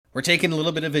We're taking a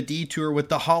little bit of a detour with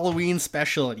the Halloween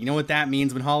special. You know what that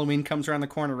means when Halloween comes around the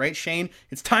corner, right, Shane?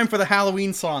 It's time for the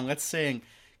Halloween song. Let's sing.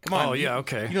 Come on. Oh, yeah,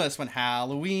 okay. You know this one.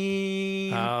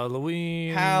 Halloween.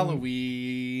 Halloween.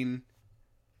 Halloween.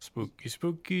 Spooky,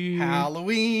 spooky.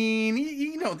 Halloween.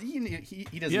 You know,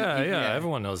 he doesn't. Yeah.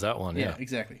 Everyone knows that one. Yeah.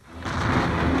 Exactly.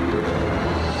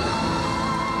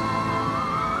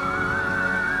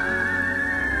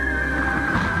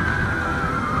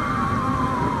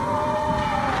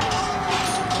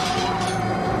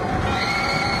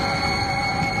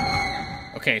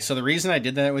 Okay, so the reason I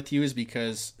did that with you is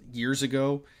because years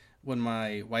ago, when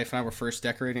my wife and I were first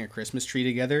decorating a Christmas tree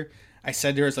together, I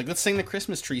said to her, let's sing the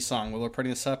Christmas tree song while we're putting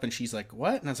this up. And she's like,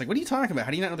 what? And I was like, what are you talking about?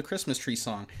 How do you not know the Christmas tree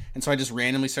song? And so I just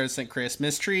randomly started saying,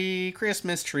 Christmas tree,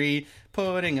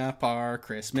 putting up our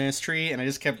Christmas tree. And I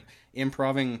just kept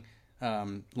improving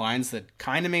lines that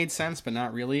kind of made sense, but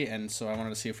not really. And so I wanted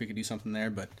to see if we could do something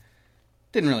there, but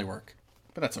didn't really work.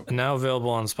 But that's okay. And now available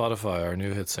on Spotify, our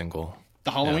new hit single. The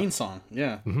Halloween song,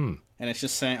 yeah. Mm-hmm. And it's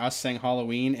just us saying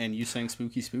Halloween and you saying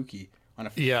spooky spooky on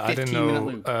a 15-minute I didn't know.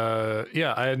 loop.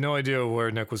 I had no idea where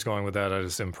Nick was going with that. I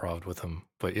just improv'd with him.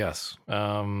 But yes,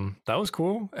 that was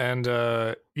cool. And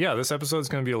this episode is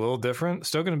going to be a little different.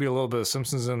 Still going to be a little bit of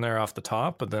Simpsons in there off the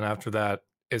top. But then after that,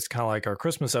 it's kind of like our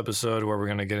Christmas episode where we're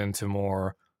going to get into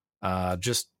more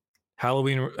just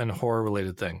Halloween and horror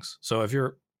related things. So if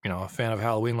you're a fan of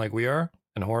Halloween like we are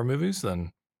and horror movies,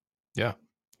 then yeah.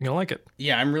 You're going to like it.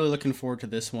 Yeah, I'm really looking forward to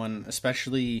this one,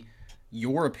 especially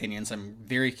your opinions. I'm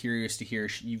very curious to hear.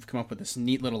 You've come up with this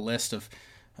neat little list of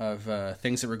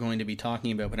things that we're going to be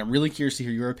talking about, but I'm really curious to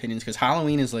hear your opinions because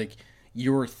Halloween is like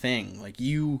your thing. Like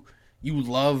you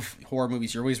love horror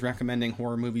movies. You're always recommending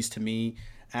horror movies to me,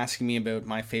 asking me about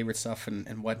my favorite stuff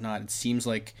and whatnot. It seems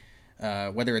like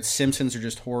whether it's Simpsons or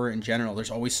just horror in general, there's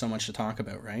always so much to talk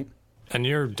about, right? And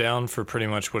you're down for pretty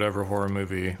much whatever horror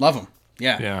movie. Love them.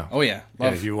 Yeah. Yeah. Oh, yeah.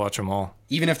 Love. You watch them all.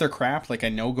 Even if they're crap, like I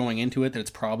know going into it that it's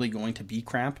probably going to be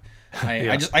crap.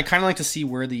 I kind of like to see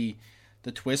where the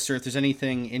twists or if there's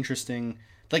anything interesting.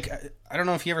 Like I don't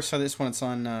know if you ever saw this one. It's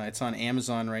on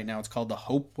Amazon right now. It's called The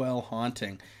Hopewell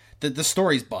Haunting. The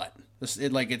story's butt.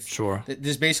 Sure.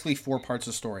 There's basically 4 parts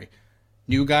of the story.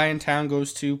 New guy in town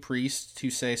goes to priest to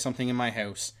say something in my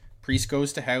house. Priest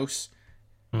goes to house.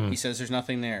 He says there's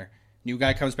nothing there. New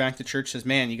guy comes back to church, says,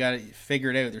 man, you got to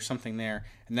figure it out. There's something there.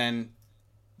 And then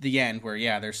the end where,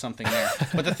 there's something there.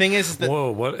 But the thing is that...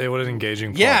 Whoa, what an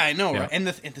engaging plot. Yeah, I know, right? And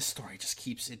the story just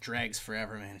it drags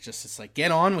forever, man. It's like,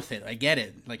 get on with it. I get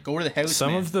it. Like, go to the house,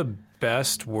 Some of the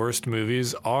best, worst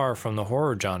movies are from the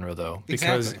horror genre, though.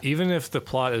 Because even if the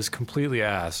plot is completely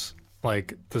ass,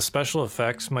 like, the special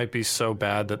effects might be so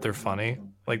bad that they're funny.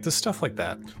 Like, the stuff like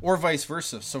that. Or vice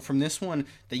versa. So from this one,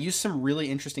 they use some really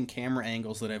interesting camera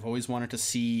angles that I've always wanted to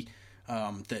see.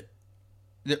 That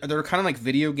they're kind of like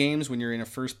video games when you're in a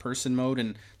first-person mode.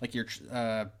 And, like, you're...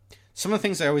 some of the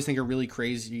things I always think are really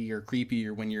crazy or creepy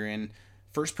are when you're in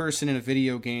first-person in a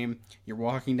video game, you're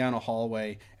walking down a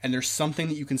hallway, and there's something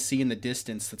that you can see in the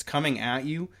distance that's coming at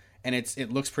you, and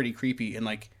it looks pretty creepy. And,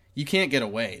 like... you can't get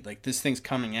away. Like, this thing's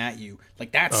coming at you.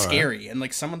 Like, that's scary. And,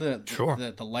 like, some of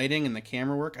the lighting and the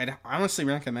camera work, I'd honestly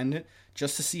recommend it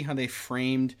just to see how they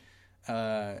framed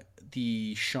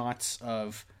the shots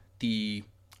of the...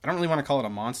 I don't really want to call it a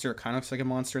monster. It kind of looks like a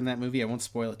monster in that movie. I won't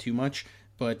spoil it too much.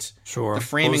 But sure. The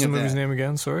framing what was the of movie's name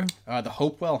again? Sorry? The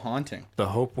Hopewell Haunting. The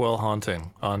Hopewell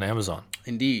Haunting on Amazon.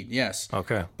 Indeed, yes.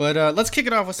 Okay. But let's kick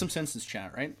it off with some Simpsons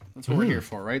chat, right? That's what we're here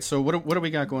for, right? So what do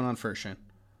we got going on first, Shane?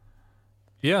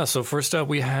 Yeah, so first up,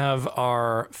 we have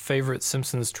our favorite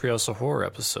Simpsons Treehouse of Horror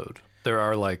episode. There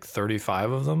are like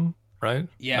 35 of them, right?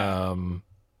 Yeah.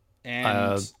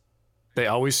 And they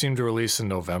always seem to release in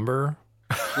November.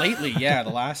 Lately, yeah, the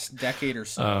last decade or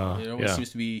so. It always seems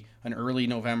to be an early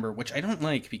November, which I don't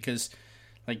like because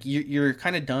like you're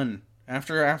kind of done.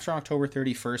 After October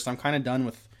 31st, I'm kind of done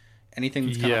with anything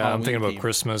that's kind of Halloween I'm thinking about themed.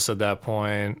 Christmas at that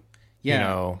point.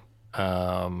 Yeah.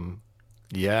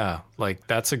 Like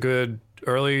that's a good...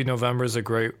 Early November is a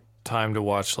great time to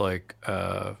watch like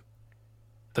The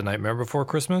Nightmare Before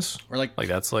Christmas. Or like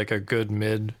that's like a good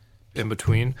mid in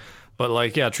between. But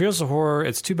like, yeah, Treehouse of Horror,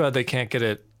 it's too bad they can't get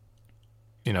it,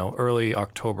 early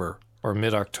October or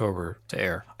mid-October to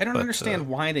air. I don't understand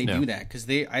why they do that because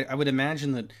I would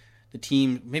imagine that the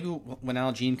team, maybe when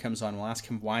Al Jean comes on, we'll ask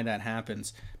him why that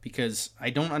happens because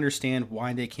I don't understand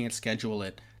why they can't schedule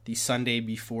it the Sunday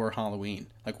before Halloween.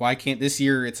 Like, why can't this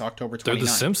year it's October 29th? They're the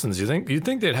Simpsons. You'd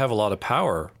think they'd have a lot of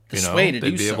power. Sway to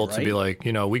they'd do be able so, to be like,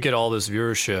 we get all this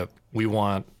viewership. We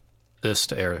want this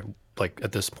to air like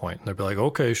at this point. And they'd be like,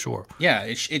 okay, sure. Yeah,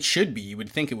 it should be. You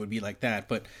would think it would be like that,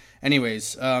 but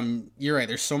Anyways, you're right.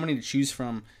 There's so many to choose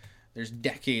from. There's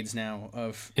decades now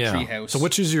of Treehouse. So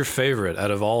which is your favorite out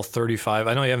of all 35?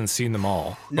 I know you haven't seen them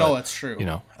all. No, that's true. You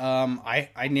know,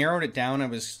 I narrowed it down.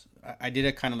 I did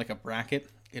a kind of like a bracket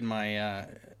in my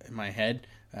head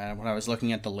when I was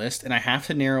looking at the list, and I have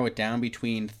to narrow it down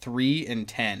between 3 and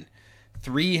 10.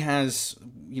 3 has,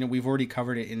 we've already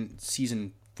covered it in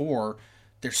season 4.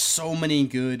 There's so many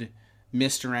good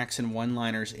misdirects and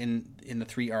one-liners in the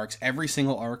 3 arcs. Every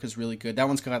single arc is really good. That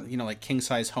one's got, like king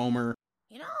size Homer.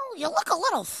 You look a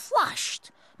little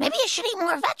flushed. Maybe you should eat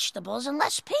more vegetables and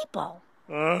less people.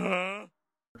 And,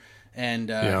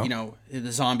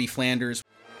 the zombie Flanders.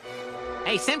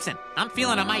 Hey, Simpson, I'm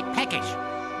feeling a mite peckish.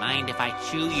 Mind if I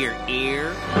chew your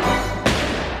ear?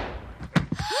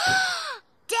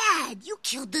 Dad, you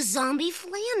killed the zombie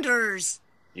Flanders.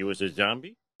 He was a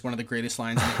zombie? One of the greatest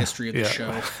lines in the history of the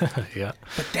show. Yeah.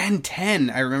 But then 10,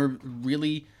 I remember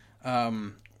really,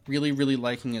 really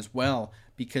liking as well,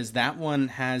 because that one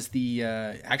has the,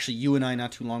 actually you and I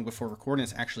not too long before recording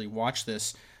this actually watched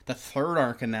this. The third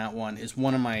arc in that one is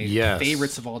one of my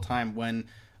favorites of all time, when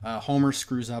Homer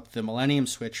screws up the Millennium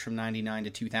Switch from 99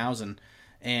 to 2000.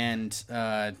 And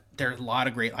there are a lot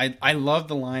of great, I love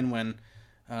the line when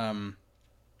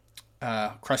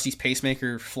Krusty's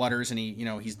pacemaker flutters and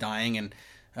he's dying,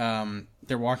 and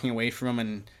they're walking away from him,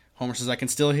 and Homer says, I can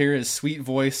still hear his sweet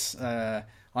voice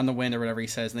on the wind, or whatever he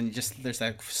says. And then there's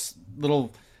that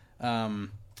little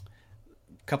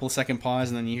couple of second pause,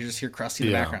 and then you just hear Krusty in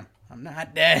the background. I'm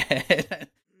not dead.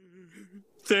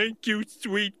 Thank you,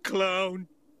 sweet clown.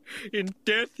 In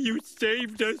death you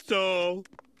saved us all.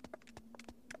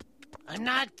 I'm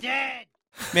not dead.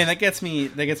 Man, that gets me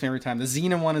every time. The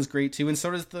Xena one is great too, and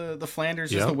so does the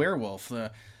Flanders, just the werewolf.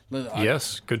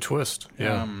 Yes, good twist.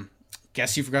 Yeah.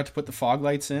 Guess you forgot to put the fog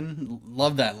lights in.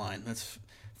 Love that line. That's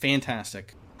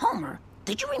fantastic. Homer,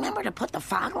 did you remember to put the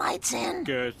fog lights in?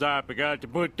 Guess I forgot to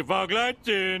put the fog lights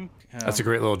in. That's a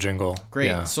great little jingle. Great.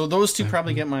 Yeah. So those two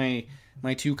probably get my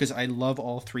 2, because I love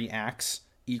all 3 acts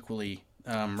equally.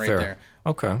 Fair. There.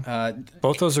 Okay.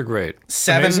 Both those are great.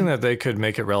 7. Amazing that they could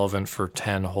make it relevant for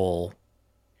 10 whole,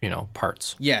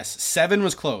 parts. Yes. 7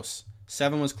 was close.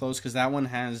 7 was close because that one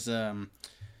has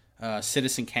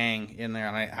Citizen Kang in there,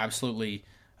 and I absolutely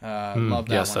love that one.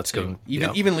 Yes, that's too.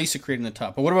 good. Even Lisa created in the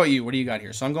top. But what about you? What do you got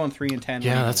here? So I'm going 3 and 10.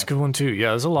 Yeah, that's a good one too. Yeah,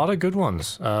 there's a lot of good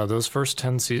ones. Those first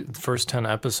 10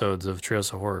 episodes of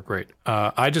Treehouse of Horror, great.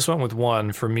 I just went with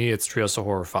 1. For me, it's Treehouse of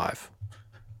Horror 5.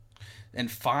 And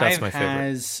 5 that's my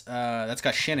has that's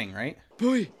got Shinning, right?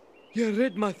 Boy, you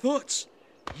read my thoughts.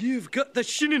 You've got the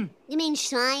shinning. You mean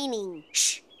shining.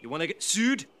 Shh, you want to get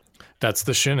sued? That's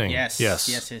the Shinning. Yes.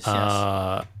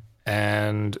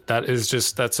 And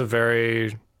that's a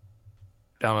very, I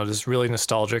don't know, just really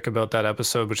nostalgic about that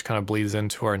episode, which kind of bleeds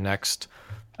into our next,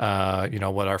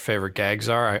 what our favorite gags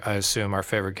are. I assume our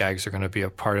favorite gags are going to be a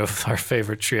part of our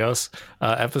favorite Trios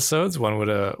episodes. One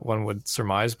would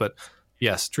surmise, but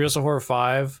yes, Treehouse of Horror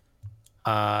 5,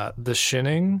 the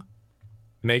Shinning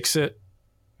makes the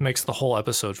whole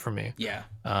episode for me. Yeah.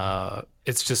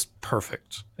 It's just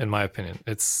perfect, in my opinion.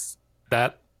 It's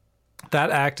that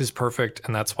act is perfect,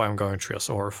 and that's why I'm going Treehouse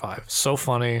of Horror 5. So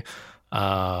funny.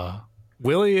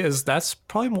 Willie that's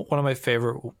probably one of my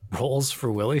favorite roles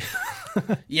for Willie.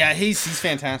 Yeah, he's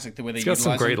fantastic the way they He's got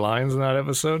some great him. lines in that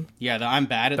episode. Yeah, I'm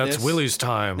bad at this. That's Willie's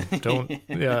time. Don't,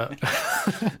 yeah.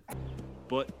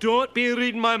 But don't be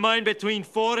reading my mind between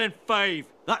 4 and 5.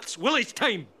 That's Willie's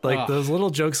time. Like those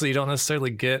little jokes that you don't necessarily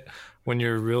get when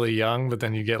you're really young, but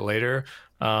then you get later.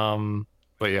 But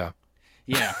yeah.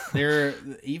 Yeah, they're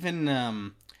even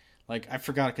I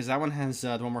forgot, because that one has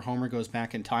the one where Homer goes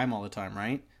back in time all the time,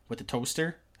 right? With the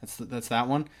toaster. That's that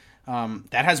one.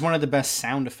 That has one of the best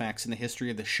sound effects in the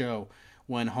history of the show,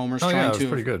 when Homer's trying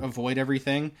to avoid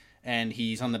everything, and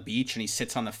he's on the beach and he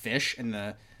sits on the fish, and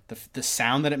the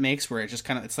sound that it makes, where it just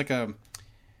kind of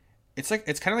it's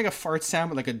kind of like a fart sound,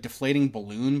 but like a deflating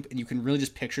balloon, and you can really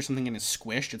just picture something getting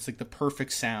squished. It's like the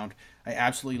perfect sound. I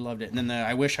absolutely loved it. And then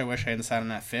I wish I hadn't sat on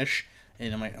that fish,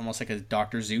 and almost like a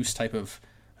Dr. Zeus type of.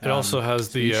 It also has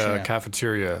the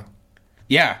cafeteria.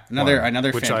 Yeah,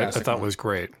 another which I fantastic thought one. was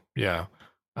great. Yeah,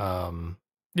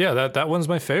 that one's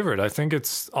my favorite. I think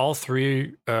it's all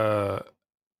 3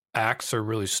 acts are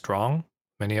really strong.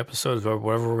 Many episodes,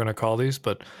 whatever we're going to call these,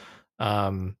 but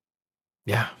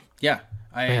yeah,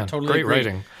 I totally great agree.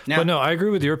 writing. Now, but no, I agree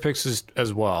with your picks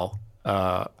as well.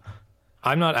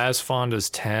 I'm not as fond as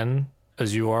 10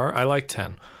 as you are. I like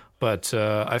 10, but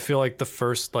I feel like the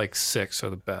first 6 are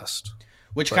the best.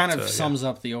 Which kind of sums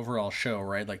up the overall show,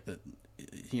 right? Like the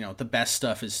best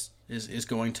stuff is is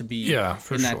going to be Yeah,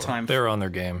 for in sure. that time. They're on their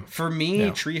game. For me,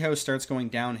 Yeah. Treehouse starts going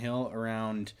downhill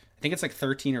around, I think it's like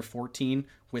 13 or 14,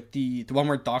 with the one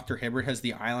where Dr. Hibbert has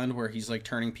the island where he's like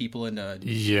turning people into.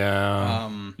 Yeah.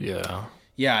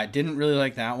 Yeah, I didn't really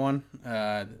like that one.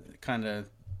 That's kind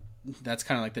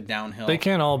of like the downhill. They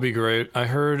can't all be great. I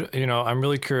heard, I'm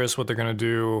really curious what they're going to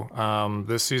do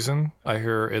this season. I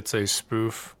hear it's a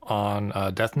spoof on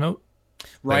Death Note.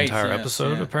 The entire yes,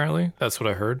 episode, yeah. apparently. That's what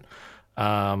I heard.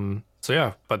 So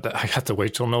yeah, but I got to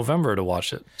wait till November to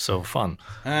watch it. So fun.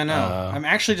 I know. I'm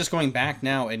actually just going back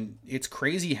now, and it's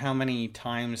crazy how many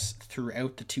times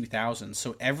throughout the 2000s.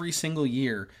 So every single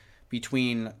year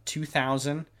between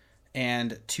 2000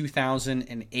 and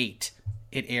 2008,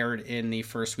 it aired in the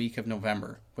first week of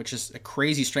November, which is a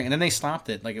crazy string. And then they stopped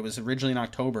it. Like, it was originally in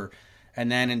October.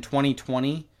 And then in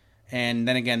 2020, and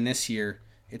then again this year,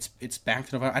 it's back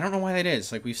to November. I don't know why that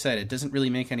is. Like we've said, it doesn't really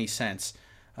make any sense.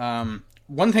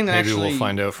 One thing that Maybe actually... we'll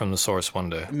find out from the source one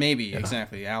day. Maybe,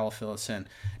 exactly. Al will fill us in.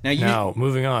 Now,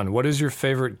 moving on. What is your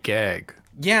favorite gag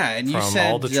and you from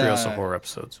said... all the Treehouse of Horror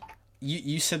episodes?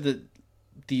 You said that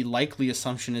the likely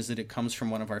assumption is that it comes from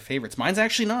one of our favorites. Mine's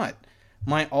actually not.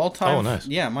 My all-time... Oh, nice.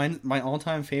 Yeah, my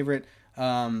all-time favorite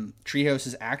Treehouse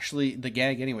is actually... The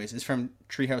gag, anyways, is from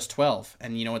Treehouse 12.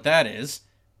 And you know what that is?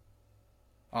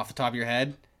 Off the top of your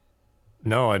head?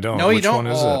 No, I don't. No, Which you don't? one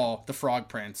is it? The Frog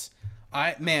Prince.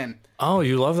 Oh,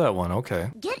 you love that one. Okay.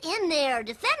 Get in there.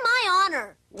 Defend my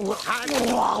honor.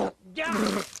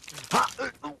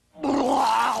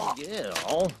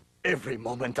 Every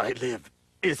moment I live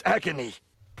is agony.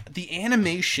 The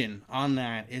animation on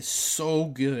that is so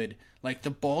good. Like,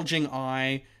 the bulging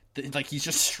eye, like he's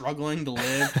just struggling to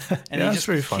live, and Yeah, he it's just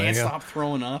pretty funny, can't yeah. stop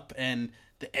throwing up, and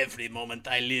the every moment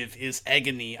I live is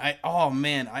agony. I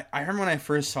remember when I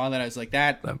first saw that, I was like,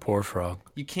 that poor frog.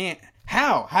 you can't...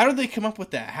 How did they come up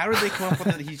with that? How did they come up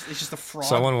with it? It's just a frog.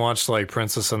 Someone watched like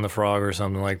Princess and the Frog or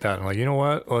something like that, and like, you know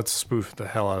what? Let's spoof the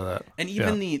hell out of that. And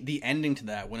even the ending to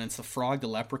that, when it's the frog, the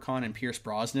leprechaun, and Pierce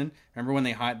Brosnan. Remember when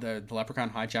they the leprechaun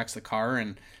hijacks the car,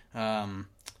 and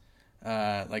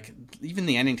like, even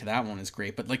the ending to that one is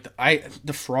great. But like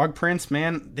the Frog Prince,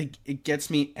 man, it gets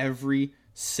me every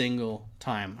single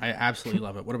time. I absolutely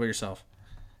love it. What about yourself?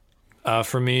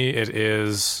 For me, it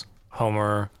is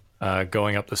Homer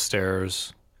going up the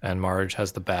stairs, and Marge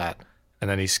has the bat, and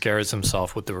then he scares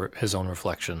himself with his own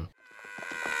reflection.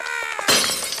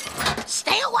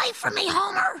 Stay away from me,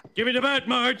 Homer. Give me the bat,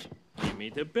 Marge. Give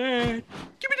me the bat.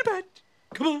 Give me the bat.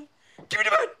 Come on. Give me the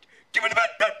bat. Give me the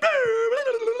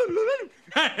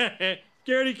bat.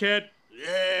 Scaredy cat.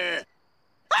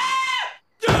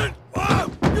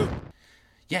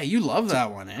 Yeah, you love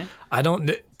that one, eh?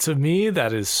 To me,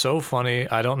 that is so funny.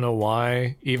 I don't know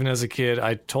why. Even as a kid,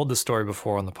 I told the story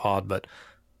before on the pod, but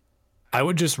I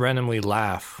would just randomly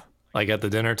laugh, like at the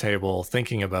dinner table,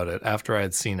 thinking about it after I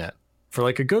had seen it for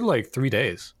like a good 3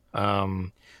 days.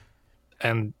 And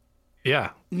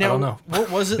yeah, Now, I don't know.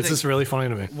 what was it? It's just really funny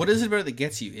to me. What is it about it that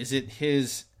gets you? Is it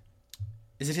his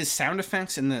sound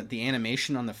effects and the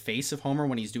animation on the face of Homer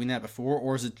when he's doing that before,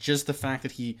 or is it just the fact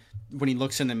that when he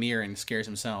looks in the mirror and scares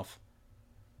himself?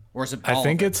 Or is it all I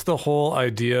think of it? it's the whole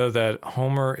idea that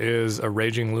Homer is a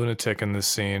raging lunatic in this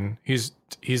scene. He's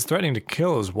threatening to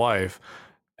kill his wife,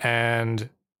 and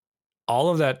all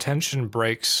of that tension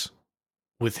breaks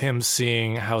with him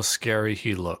seeing how scary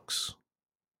he looks.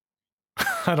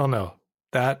 I don't know.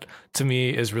 That to me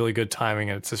is really good timing,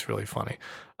 and it's just really funny.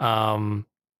 I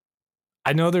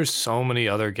know there's so many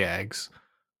other gags,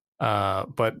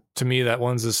 but to me that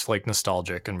one's just like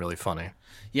nostalgic and really funny.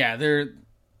 Yeah, the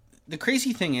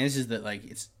crazy thing is that like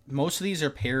most of these are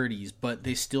parodies, but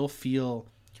they still feel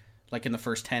like in the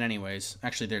first 10 anyways.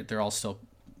 Actually, they're all still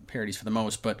parodies for the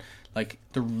most, but like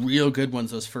the real good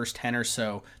ones, those first 10 or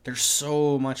so, there's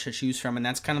so much to choose from, and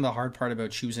that's kind of the hard part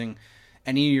about choosing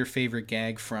any of your favorite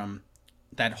gag from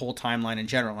that whole timeline in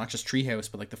general, not just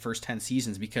Treehouse, but like the first 10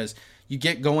 seasons, because you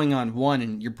get going on one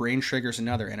and your brain triggers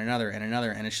another and another and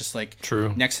another, and it's just like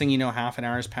True. Next thing you know, half an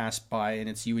hour's passed by and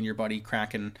it's you and your buddy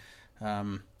cracking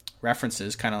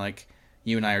references, kind of like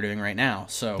you and I are doing right now.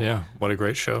 So Yeah, what a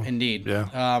great show. indeed.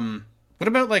 Yeah. What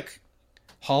about like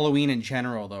Halloween in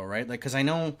general though, right? Like, because I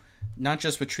know not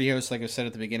just with Treehouse, like I said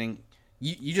at the beginning,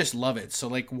 you just love it. So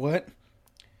like what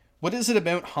is it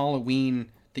about Halloween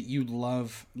that you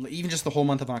love, even just the whole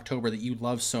month of October, that you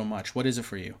love so much? What is it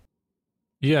for you?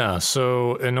 Yeah,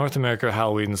 so in North America,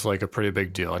 Halloween's like a pretty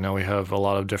big deal. I know we have a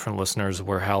lot of different listeners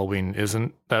where Halloween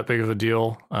isn't that big of a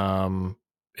deal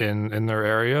in their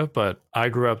area, but I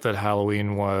grew up that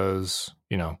Halloween was,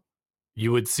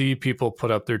 you would see people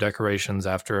put up their decorations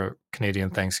after Canadian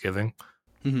Thanksgiving.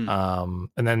 Mm-hmm.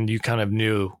 And then you kind of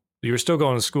knew You were still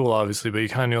going to school, obviously, but you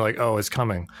kind of knew like, oh, it's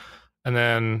coming. And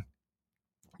then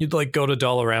you'd like go to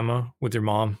Dollarama with your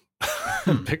mom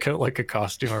and pick out like a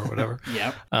costume or whatever.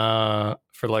 Yep.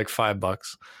 For like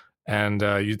 $5. And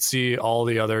you'd see all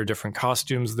the other different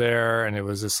costumes there. And it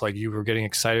was just like you were getting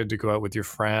excited to go out with your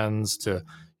friends to,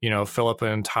 fill up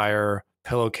an entire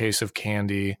pillowcase of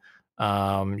candy.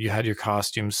 You had your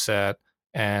costume set.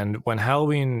 And when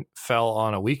Halloween fell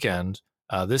on a weekend,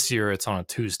 this year it's on a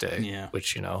Tuesday,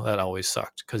 which, that always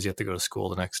sucked because you have to go to school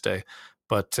the next day.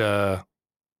 But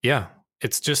yeah,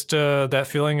 it's just that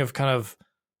feeling of kind of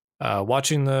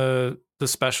watching the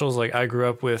specials. Like I grew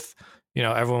up with,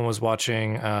 everyone was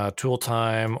watching Tool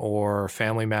Time or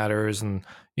Family Matters. And,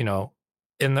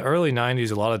 in the early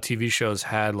 90s, a lot of TV shows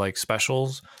had like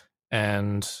specials,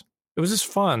 and it was just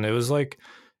fun. It was like,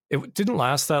 it didn't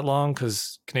last that long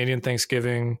because Canadian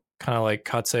Thanksgiving kind of like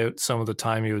cuts out some of the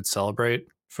time you would celebrate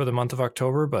for the month of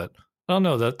October. But I don't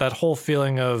know, that whole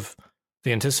feeling of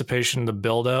the anticipation, the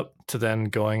build up to then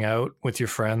going out with your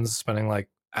friends, spending like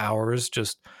hours.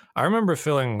 I remember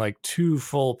filling like 2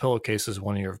 full pillowcases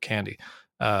one year of candy.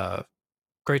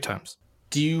 Great times.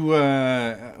 Do you,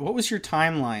 what was your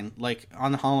timeline like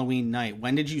on the Halloween night?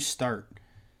 When did you start?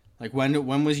 Like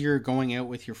when was your going out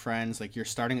with your friends? Like you're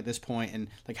starting at this point, and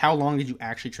like how long did you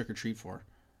actually trick or treat for?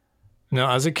 No,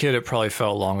 as a kid, it probably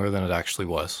felt longer than it actually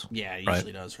was. Yeah, it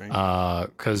usually does, right?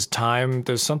 Because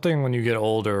there's something when you get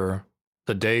older,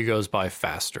 the day goes by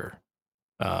faster.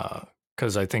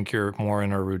 Because I think you're more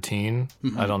in a routine.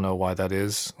 Mm-hmm. I don't know why that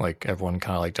is. Like everyone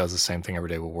kind of like does the same thing every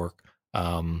day with work.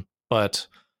 But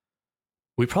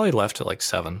we probably left at like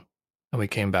 7, and we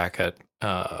came back at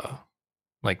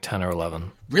like 10 or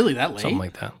 11. Really, that late? Something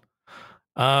like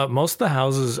that. Most of the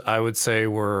houses, I would say,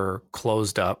 were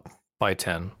closed up by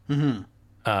 10. Mm-hmm.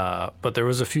 But there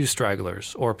was a few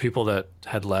stragglers or people that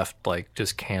had left like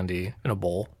just candy in a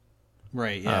bowl.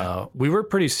 Right, yeah. We were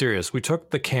pretty serious. We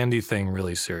took the candy thing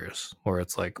really serious, where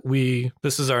it's like,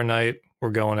 this is our night.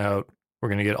 We're going out. We're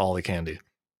going to get all the candy.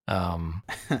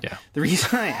 Yeah. The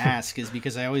reason I ask is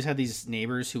because I always had these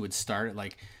neighbors who would start at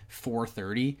like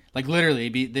 4:30. Like literally,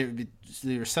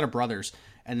 they were a set of brothers,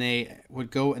 and they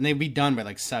would go, and they'd be done by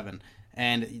like 7.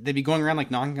 And they'd be going around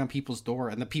like knocking on people's door,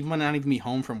 and the people might not even be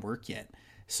home from work yet.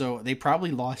 So they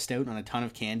probably lost out on a ton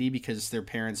of candy because their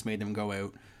parents made them go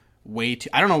out way too.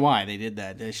 I don't know why they did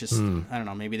that. It's just I don't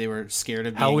know. Maybe they were scared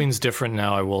of Halloween's different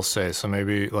now, I will say. So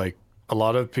maybe like a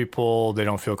lot of people, they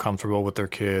don't feel comfortable with their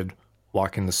kid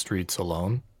walking the streets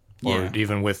alone, or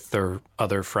even with their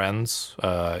other friends.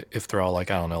 If they're all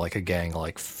like, I don't know, like a gang of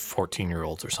like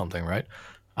 14-year-olds or something, right?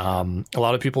 A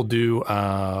lot of people do.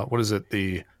 What is it?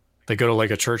 They go to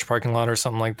like a church parking lot or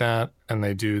something like that, and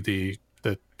they do the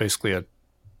basically a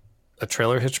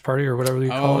trailer hitch party or whatever you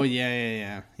call it. Oh,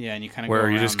 yeah. And you kind of where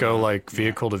you just go like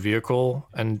vehicle to vehicle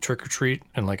and trick or treat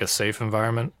in like a safe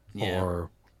environment. Yeah.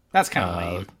 Or that's kind of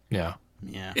lame. Yeah.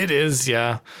 Yeah. It is.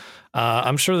 Yeah.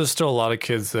 I'm sure there's still a lot of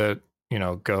kids that,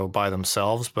 go by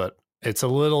themselves, but it's a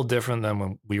little different than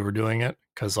when we were doing it.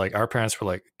 Cause like our parents were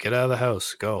like, get out of the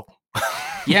house, go.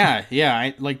 Yeah.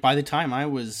 I like by the time I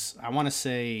want to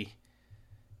say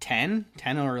 10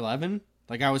 or 11,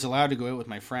 like I was allowed to go out with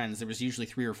my friends. There was usually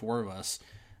 3 or 4 of us.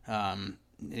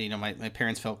 My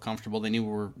parents felt comfortable. They knew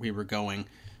where we were going.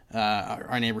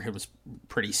 Our neighborhood was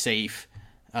pretty safe.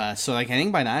 So like I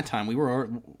think by that time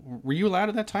were you allowed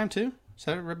at that time too? Is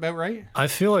that about right? I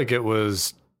feel like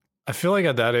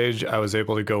at that age I was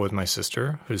able to go with my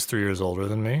sister, who's 3 years older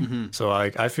than me. Mm-hmm. So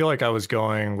I feel like I was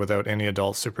going without any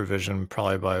adult supervision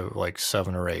probably by like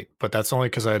 7 or 8, but that's only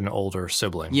because I had an older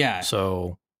sibling. Yeah.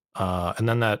 So and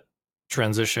then that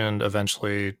transitioned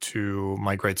eventually to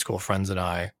my grade school friends and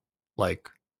I, like,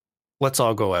 let's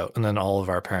all go out. And then all of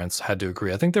our parents had to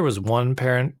agree. I think there was one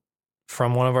parent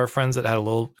from one of our friends that had a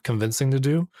little convincing to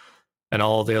do. And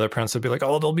all the other parents would be like,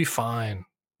 oh, they'll be fine.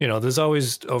 There's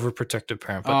always overprotective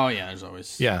parent. But, there's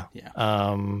always. Yeah.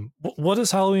 What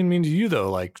does Halloween mean to you, though?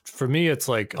 Like, for me, it's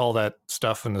like all that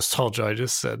stuff and nostalgia I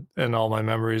just said and all my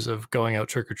memories of going out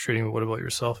trick-or-treating. What about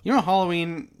yourself? You know what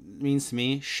Halloween means to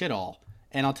me? Shit all.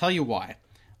 And I'll tell you why.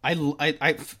 I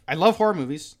love horror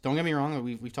movies. Don't get me wrong.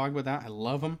 We've talked about that. I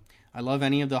love them. I love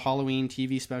any of the Halloween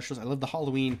TV specials. I love the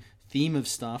Halloween theme of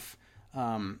stuff.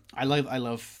 I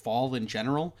love fall in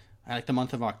general. I like the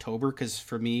month of October because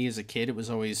for me as a kid, it was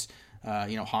always,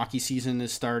 hockey season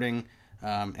is starting.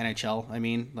 NHL, I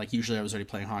mean, like usually I was already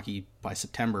playing hockey by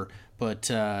September,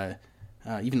 but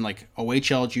even like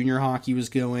OHL junior hockey was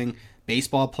going.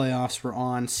 Baseball playoffs were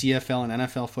on, CFL and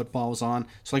NFL football was on.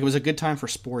 So like it was a good time for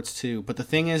sports too. But the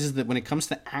thing is that when it comes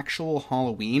to actual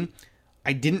Halloween,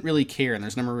 I didn't really care, and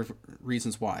there's a number of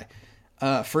reasons why.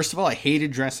 First of all, I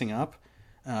hated dressing up.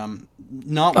 I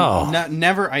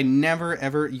never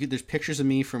ever. There's pictures of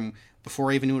me from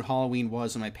before I even knew what Halloween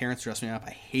was, when my parents dressed me up.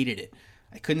 I hated it.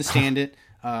 I couldn't stand it.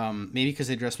 Maybe because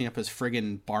they dressed me up as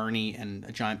friggin' Barney and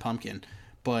a giant pumpkin.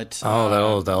 But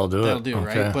that'll do it. That'll do,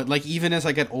 okay. right? But like even as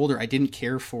I get older, I didn't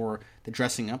care for the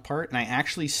dressing up part, and I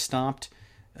actually stopped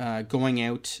going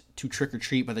out to trick or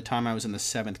treat by the time I was in the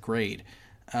 7th grade.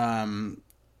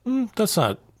 That's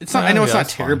not. It's not. I know it's not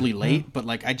that's terribly fine. late, but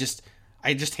like I just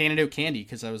handed out candy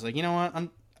because I was like, you know what,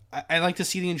 I like to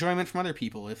see the enjoyment from other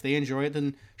people. If they enjoy it,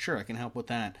 then sure, I can help with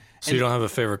that. So you don't have a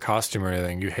favorite costume or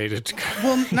anything? You hate it?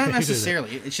 Well, not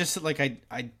necessarily. It's just that like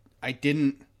I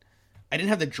didn't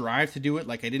have the drive to do it.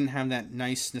 Like I didn't have that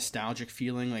nice nostalgic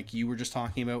feeling like you were just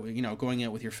talking about. You know, going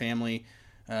out with your family,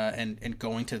 and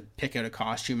going to pick out a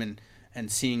costume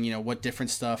and seeing, you know, what different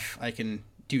stuff I can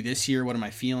do this year. What am I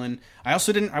feeling? I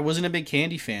wasn't a big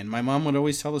candy fan. My mom would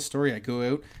always tell the story. I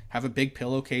go out, have a big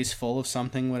pillowcase full of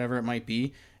something, whatever it might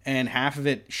be, and half of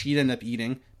it she'd end up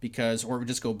eating or it would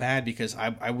just go bad because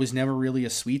I was never really a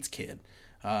sweets kid.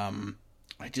 I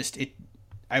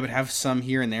would have some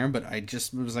here and there, but I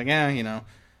just was like, you know,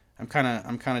 I'm kind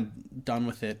of done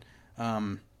with it.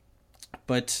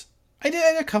 But I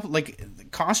did a couple,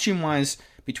 like, costume wise,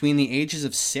 between the ages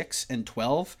of 6 and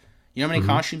 12. You know how many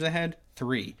costumes I had?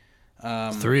 3.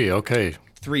 3, okay.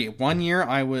 3. 1 year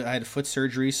I had foot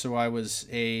surgery, so I was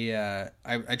I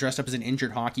dressed up as an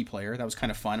injured hockey player. That was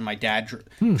kind of fun. And my dad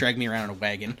dragged me around in a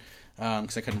wagon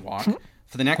because I couldn't walk.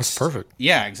 For the next, that's perfect.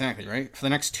 Yeah, exactly, right. For the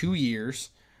next 2 years,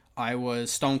 I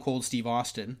was Stone Cold Steve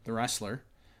Austin, the wrestler.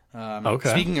 Okay.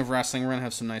 Speaking of wrestling, we're gonna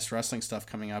have some nice wrestling stuff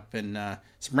coming up, and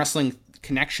some wrestling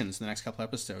connections in the next couple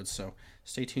episodes. So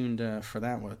stay tuned for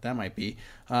that. What that might be.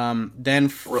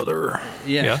 Then Brother.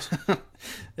 yeah, Yes?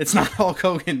 it's not Hulk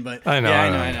Hogan, but I know.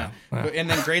 I know. And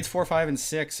then grades 4, 5, and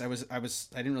 6, I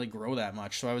didn't really grow that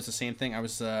much, so I was the same thing. I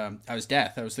was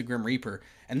Death. I was the Grim Reaper,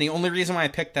 and the only reason why I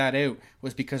picked that out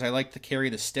was because I liked to carry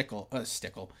the sickle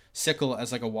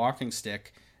as like a walking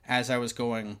stick as I was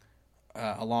going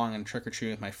along and trick or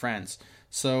treating with my friends.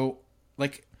 So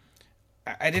like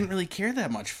I didn't really care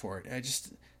that much for it.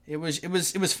 It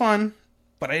was fun,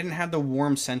 but I didn't have the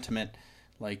warm sentiment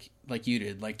like you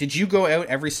did. Like, did you go out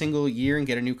every single year and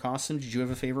get a new costume? Did you have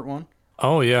a favorite one?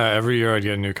 Oh yeah, every year I'd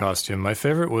get a new costume. My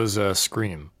favorite was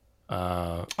Scream. Is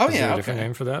there a different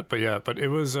name for that? But it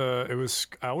was I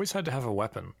always had to have a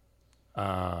weapon.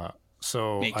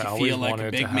 So I always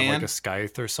wanted to have like a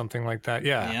scythe or something like that.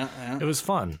 Yeah. It was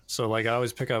fun. So like I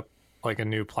always pick up like a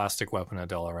new plastic weapon at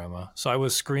Dollarama. So I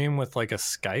was Scream with like a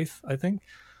scythe, I think,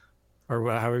 or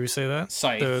however you say that.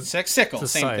 Scythe, sickle,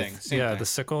 same thing. The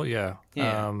sickle. Yeah.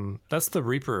 That's the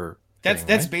Reaper. That's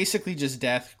right? basically just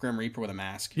Death, Grim Reaper with a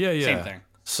mask. Yeah. Same thing.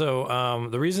 So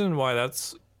the reason why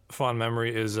that's a fond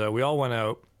memory is we all went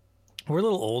out. We're a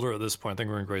little older at this point. I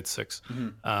think we're in grade 6.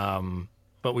 Mm-hmm.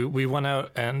 But we went out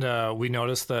and we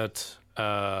noticed that.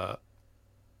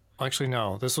 Actually,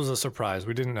 no, this was a surprise.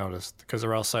 We didn't notice because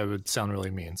or else I would sound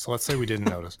really mean. So let's say we didn't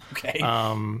notice. Okay.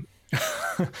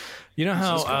 You know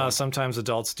how sometimes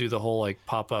adults do the whole like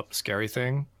pop up scary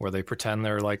thing where they pretend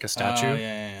they're like a statue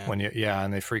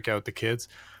and they freak out the kids.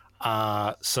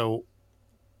 So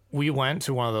we went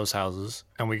to one of those houses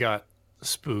and we got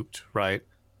spooked, right?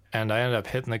 And I ended up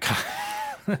hitting the guy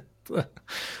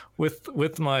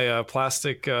with my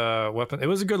plastic weapon. It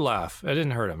was a good laugh. I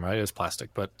didn't hurt him, right? It was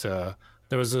plastic, but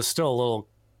there was still a little.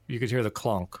 You could hear the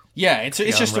clunk. Yeah, it's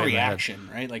just a reaction,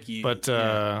 right? Like you. But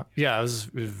it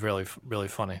was really really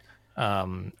funny. I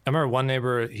remember one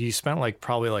neighbor. He spent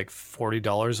probably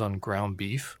 $40 on ground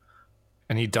beef,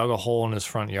 and he dug a hole in his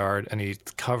front yard and he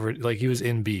covered he was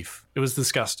in beef. It was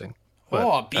disgusting. But,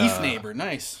 a beef neighbor,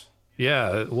 nice.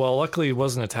 Yeah, well, luckily he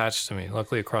wasn't attached to me.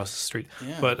 Luckily across the street.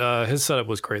 Yeah. But his setup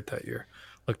was great that year.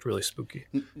 Looked really spooky.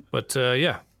 But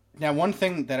yeah. Now, one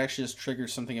thing that actually just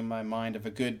triggers something in my mind of a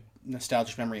good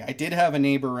nostalgic memory. I did have a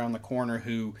neighbor around the corner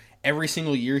who every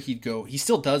single year he'd go. He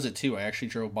still does it too. I actually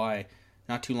drove by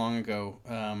not too long ago.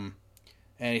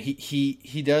 And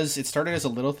he does. It started as a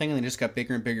little thing and then just got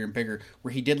bigger and bigger and bigger.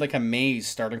 Where he did like a maze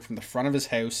starting from the front of his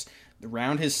house,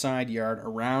 around his side yard,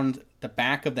 around the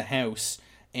back of the house,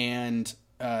 and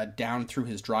down through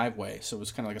his driveway. So it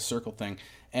was kind of like a circle thing.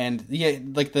 And yeah,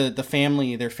 like their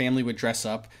family would dress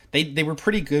up. They were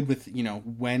pretty good with,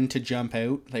 when to jump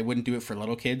out. They wouldn't do it for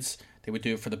little kids. They would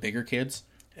do it for the bigger kids.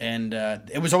 And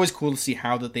it was always cool to see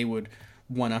how that they would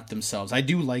one up themselves. I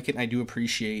do like it. And I do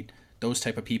appreciate those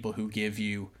type of people who give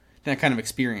you that kind of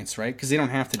experience, right? Because they don't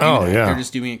have to do that. Yeah. They're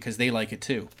just doing it because they like it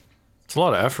too. It's a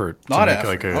lot of effort.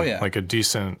 Like a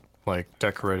decent like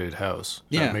decorated house.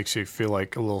 Yeah. That makes you feel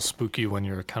like a little spooky when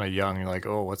you're kind of young. You're like,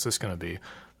 oh, what's this going to be?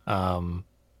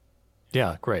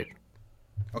 Yeah, great.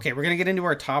 Okay, we're going to get into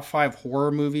our top 5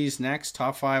 horror movies next.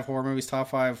 Top 5 horror movies, top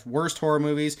 5 worst horror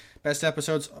movies, best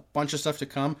episodes, a bunch of stuff to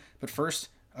come. But first,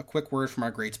 a quick word from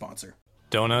our great sponsor.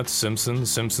 Donuts,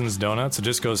 Simpsons Donuts. It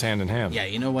just goes hand in hand. Yeah,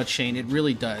 you know what, Shane? It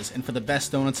really does. And for the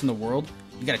best donuts in the world,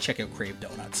 you got to check out Crave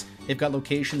Donuts. They've got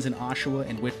locations in Oshawa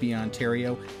and Whitby,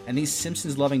 Ontario. And these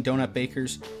Simpsons-loving donut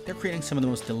bakers, they're creating some of the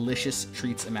most delicious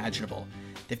treats imaginable.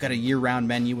 They've got a year-round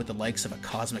menu with the likes of a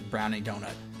cosmic brownie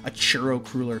donut, a churro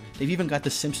cruller. They've even got the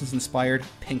Simpsons-inspired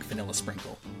pink vanilla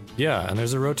sprinkle. Yeah, and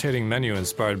there's a rotating menu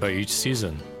inspired by each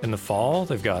season. In the fall,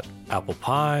 they've got apple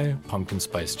pie, pumpkin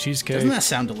spice cheesecake. Doesn't that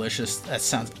sound delicious? That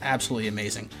sounds absolutely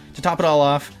amazing. To top it all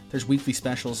off, there's weekly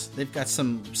specials. They've got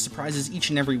some surprises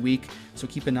each and every week, so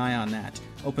keep an eye on that.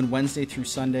 Open Wednesday through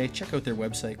Sunday. Check out their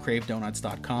website,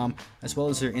 cravedonuts.com, as well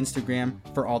as their Instagram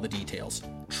for all the details.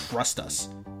 Trust us.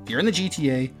 If you're in the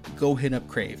GTA, go hit up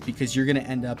Crave, because you're going to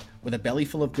end up with a belly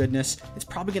full of goodness. It's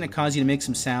probably going to cause you to make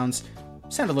some sounds.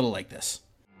 Sound a little like this.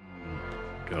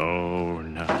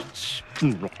 Donuts.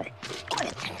 Yeah,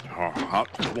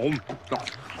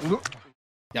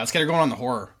 let's get her going on the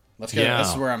horror. Let's get. Yeah.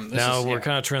 This is where I'm. We're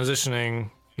kind of transitioning.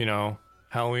 You know,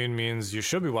 Halloween means you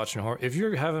should be watching horror. If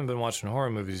you haven't been watching horror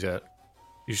movies yet,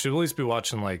 you should at least be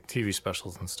watching like TV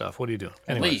specials and stuff. What are you doing?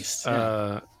 At least.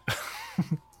 Yeah.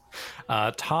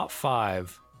 Top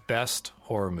 5 best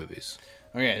horror movies.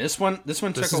 Okay, this one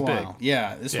took a while. Big.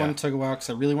 Yeah, this one took a while because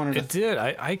I really wanted to. It did.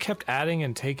 I kept adding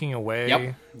and taking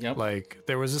away. Yep. Like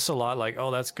there was just a lot. Like,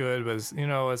 oh, that's good, but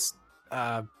it's.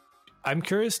 I'm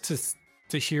curious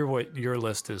to hear what your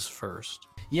list is first.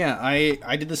 Yeah,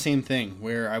 I did the same thing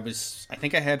where I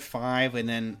think I had 5, and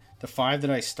then the 5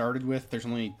 that I started with, there's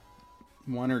only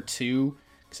 1 or 2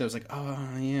 because I was like,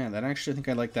 oh yeah, that actually I think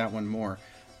I like that one more.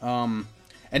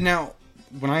 And now,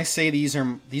 when I say these are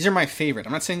my favorite,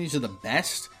 I'm not saying these are the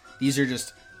best. These are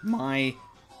just my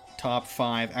top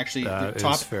 5. Actually, that the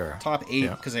top 8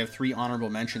 because I have 3 honorable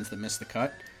mentions that missed the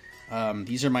cut.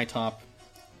 These are my top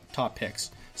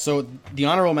picks. So the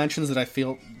honorable mentions that I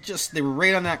feel they were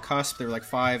right on that cusp. They were like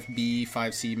 5B,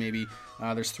 5C maybe.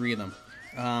 There's 3 of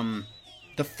them.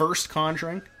 The first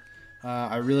Conjuring,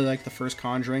 I really like the first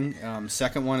Conjuring.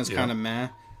 Second one is kind of meh.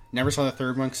 Never saw the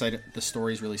third one because the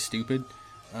story's really stupid.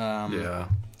 I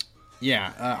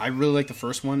really like the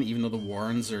first one, even though the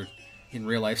Warrens are in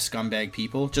real life scumbag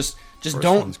people. Just first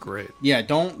don't. One's great. Yeah,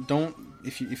 don't.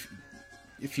 If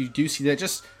you do see that,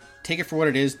 just take it for what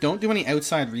it is. Don't do any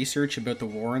outside research about the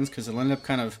Warrens because it'll end up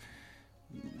kind of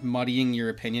muddying your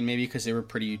opinion, maybe because they were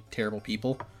pretty terrible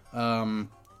people.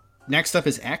 Next up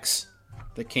is X,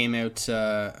 that came out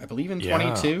I believe in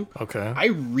 22. Okay. I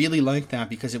really like that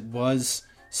because it was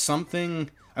something.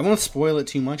 I won't spoil it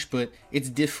too much, but it's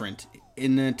different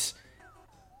in that,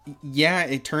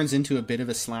 it turns into a bit of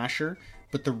a slasher,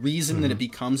 but the reason that it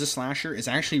becomes a slasher is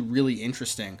actually really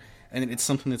interesting, and it's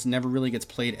something that's never really gets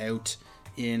played out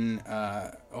in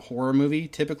a horror movie,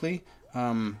 typically.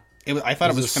 I thought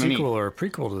it was kind of neat. a sequel or a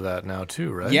prequel to that now,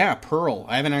 too, right? Yeah, Pearl.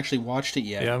 I haven't actually watched it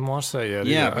yet. Yeah, I haven't watched that yet.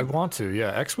 Yeah, I want to.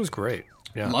 Yeah, X was great.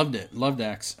 Yeah, loved it. Loved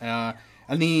X. And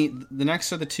the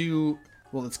next are the 2.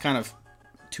 Well, it's kind of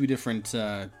 2 different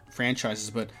franchises,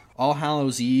 but All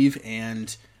Hallows Eve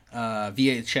and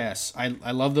VHS.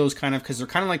 I love those kind of because they're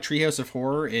kind of like Treehouse of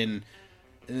Horror in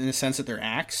the sense that they're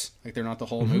acts, like they're not the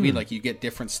whole movie. Like you get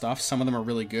different stuff. Some of them are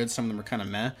really good, some of them are kind of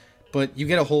meh, but you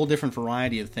get a whole different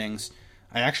variety of things.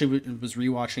 I actually was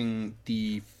rewatching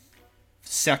the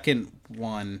second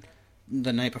one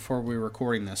the night before we were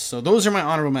recording this, so those are my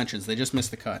honorable mentions. They just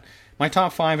missed the cut. My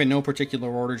top 5 in no particular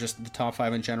order, just the top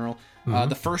 5 in general.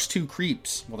 The first 2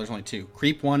 Creeps. Well, there's only 2.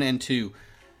 Creep 1 and 2.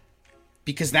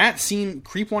 Because that scene,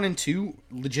 Creep 1 and 2,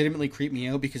 legitimately creep me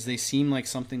out because they seem like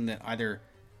something that either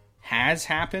has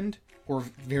happened or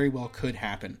very well could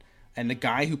happen. And the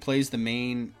guy who plays the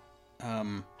main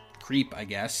creep, I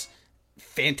guess,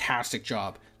 fantastic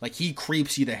job. Like, he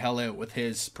creeps you the hell out with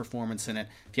his performance in it.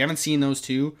 If you haven't seen those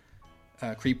 2,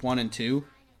 Creep 1 and 2...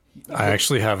 I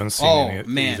actually haven't seen any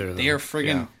either of them. They are friggin'...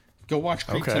 Yeah. Go watch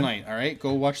Creep tonight, all right?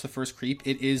 Go watch the first Creep.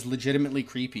 It is legitimately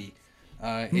creepy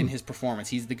in his performance.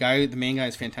 He's the main guy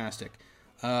is fantastic.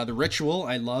 The Ritual,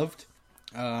 I loved.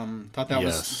 Thought that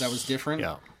was different.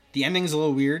 Yeah. The ending's a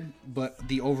little weird, but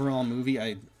the overall movie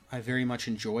I very much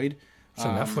enjoyed. It's a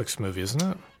Netflix movie, isn't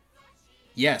it?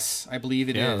 Yes, I believe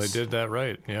it is. Yeah, they did that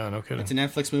right. Yeah, no kidding. It's a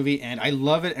Netflix movie, and I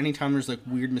love it anytime there's like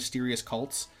weird, mysterious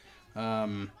cults.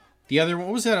 The other, what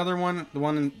was that other one? The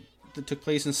one that took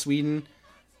place in Sweden?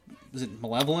 Was it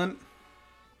Malevolent?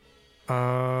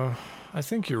 I I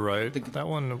think you're right. That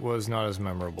one was not as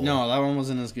memorable. No, that one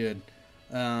wasn't as good.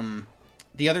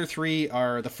 The other three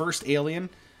are the first Alien.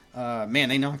 Man,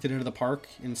 they knocked it out of the park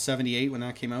in '78 when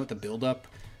that came out. The build up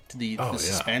to the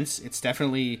suspense. It's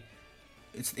definitely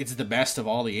it's the best of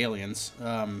all the Aliens,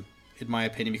 in my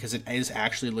opinion, because it is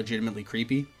actually legitimately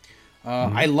creepy.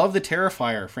 I love the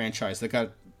Terrifier franchise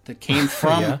that came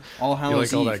from All Hallows You like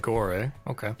Eve. all that gore, eh?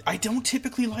 Okay. I don't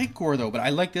typically like gore though, but I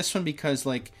like this one because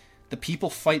like the people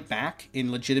fight back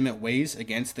in legitimate ways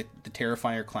against the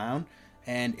Terrifier clown.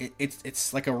 And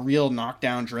it's like a real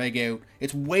knockdown, drag out.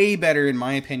 It's way better, in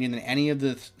my opinion, than any of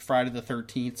the Friday the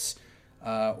 13th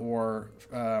or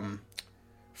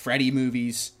Freddy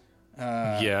movies.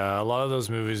 Yeah, a lot of those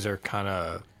movies are kind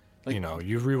of, Like-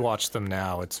 you rewatch them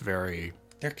now, it's very...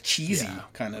 They're cheesy,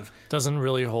 kind of. Doesn't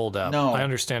really hold up. No. I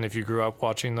understand if you grew up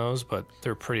watching those, but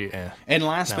they're pretty And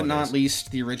last but not nowadays.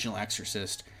 least, the original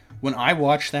Exorcist. When I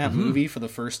watched that movie for the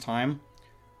first time,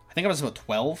 I think I was about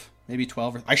 12, maybe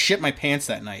 12. I shit my pants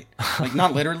that night. Like,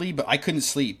 not literally, but I couldn't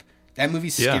sleep. That movie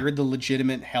scared the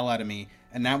legitimate hell out of me.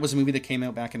 And that was a movie that came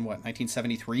out back in,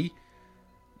 1973?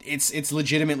 It's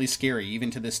legitimately scary,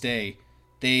 even to this day.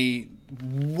 They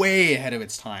way ahead of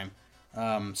its time.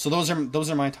 So those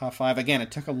are my top 5. Again,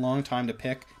 it took a long time to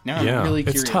pick. Now I'm really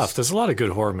curious. It's tough. There's a lot of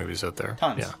good horror movies out there.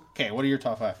 Tons. Yeah. Okay, what are your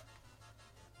top 5?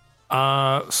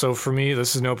 So for me,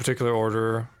 this is no particular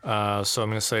order. So I'm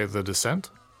going to say The Descent.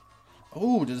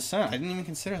 Oh, The Descent. I didn't even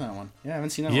consider that one. Yeah, I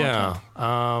haven't seen that in a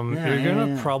long time. You're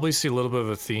going to probably see a little bit of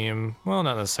a theme. Well,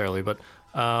 not necessarily, but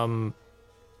I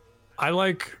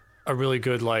like a really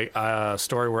good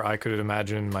story where I could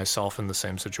imagine myself in the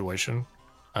same situation.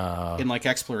 In like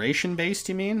exploration based,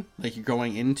 you mean? Like you're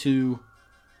going into...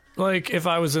 Like if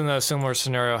I was in a similar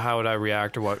scenario, how would I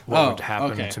react, or what would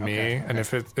happen to me? Okay. And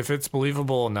if it's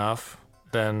believable enough,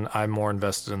 then I'm more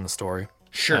invested in the story.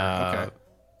 Sure. Okay.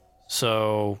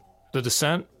 So The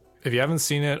Descent, if you haven't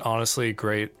seen it, honestly,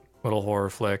 great little horror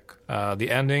flick. The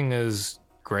ending is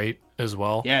great as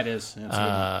well. Yeah, it is. Yeah, it's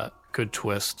a Good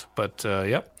twist. But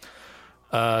yep.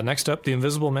 Next up, The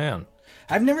Invisible Man.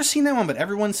 I've never seen that one, but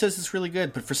everyone says it's really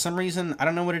good. But for some reason, I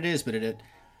don't know what it is, but It's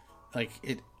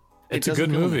a good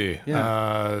movie.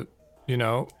 Yeah.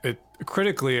 It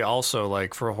critically also,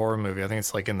 like, for a horror movie, I think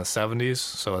it's like in the 70s,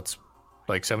 so it's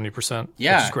like 70%.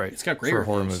 Yeah, which is great. it's got great for a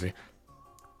horror reviews. movie.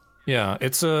 Yeah,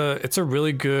 it's a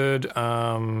really good.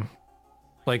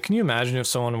 Like, can you imagine if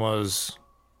someone was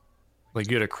like,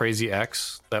 you had a crazy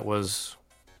ex that was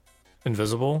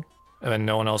invisible and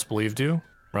no one else believed you?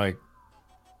 Like,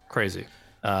 crazy.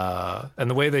 And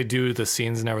the way they do the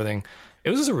scenes and everything, it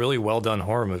was just a really well done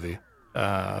horror movie.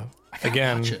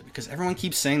 Again, watch it because everyone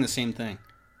keeps saying the same thing.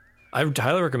 I would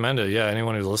highly recommend it. Yeah,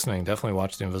 anyone who's listening, definitely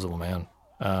watch The Invisible Man.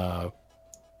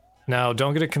 Now,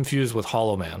 don't get it confused with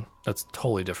Hollow Man. That's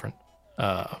totally different.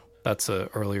 That's a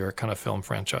earlier kind of film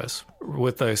franchise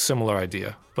with a similar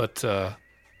idea. But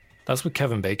that's with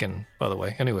Kevin Bacon, by the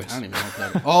way. Anyways. I don't even know what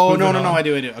that is. Oh, no, I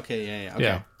do. Okay, yeah. Okay.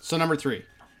 Yeah. So number 3.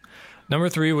 Number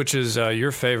 3, which is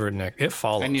your favorite, Nick, It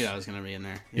Follows. I knew that was going to be in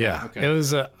there. Yeah. Okay. It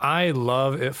was, I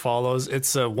love It Follows.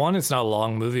 It's it's not a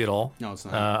long movie at all. No, it's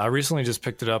not. I recently just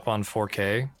picked it up on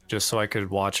 4K just so I could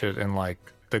watch it in like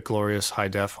the glorious high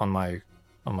def on my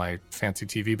fancy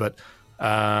TV. But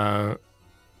I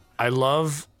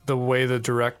love the way the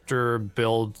director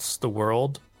builds the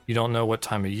world. You don't know what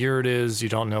time of year it is. You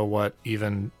don't know what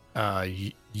even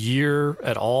year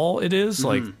at all it is.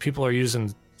 Like, people are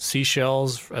using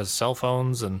seashells as cell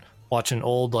phones and watching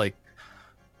old like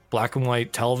black and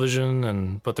white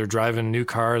television, but they're driving new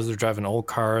cars, they're driving old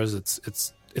cars.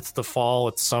 It's the fall,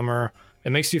 it's summer.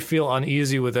 It makes you feel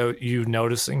uneasy without you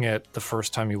noticing it the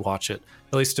first time you watch it,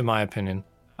 at least in my opinion.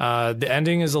 The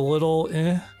ending is a little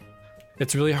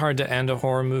It's really hard to end a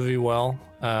horror movie well,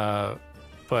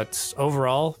 but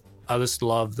overall I just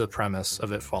love the premise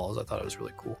of It Follows. I thought it was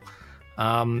really cool.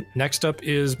 Next up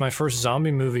is my first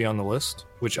zombie movie on the list,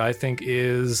 which I think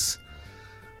is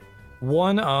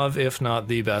one of, if not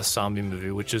the best zombie movie,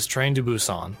 which is Train to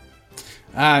Busan.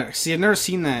 See, I've never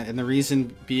seen that, and the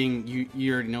reason being,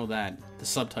 you already know that, the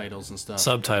subtitles and stuff.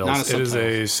 Subtitles. It is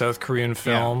a South Korean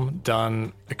film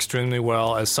done extremely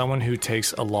well. As someone who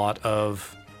takes a lot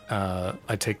of,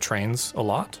 I take trains a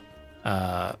lot,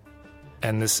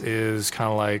 and this is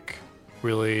kind of like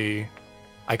really,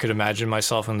 I could imagine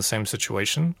myself in the same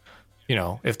situation. You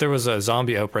know, if there was a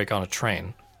zombie outbreak on a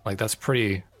train, like that's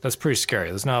pretty scary.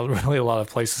 There's not really a lot of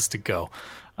places to go.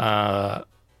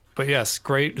 But yes,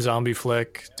 great zombie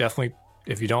flick. Definitely,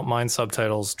 if you don't mind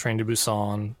subtitles, Train to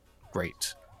Busan,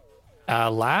 great.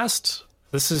 Last,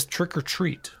 this is Trick or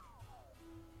Treat.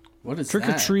 What is Trick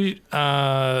that? or Treat?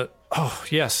 Oh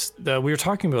yes, we were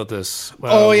talking about this.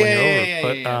 Oh when yeah, you're over, yeah,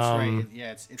 but, that's right.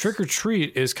 Yeah, it's Trick or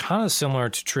Treat is kind of similar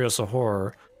to Treehouse of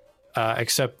Horror,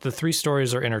 except the 3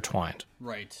 stories are intertwined,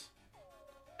 right.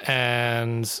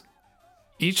 and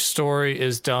each story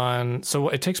is done. So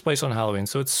it takes place on Halloween,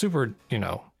 so it's super.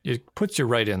 It puts you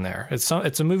right in there. It's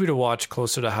a movie to watch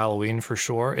closer to Halloween for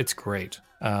sure. It's great.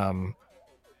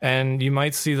 And you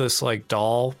might see this like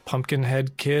doll pumpkin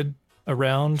head kid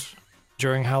around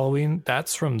during Halloween.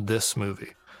 That's from this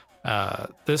movie.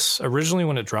 This originally,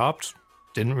 when it dropped,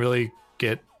 didn't really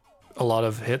get a lot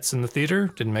of hits in the theater,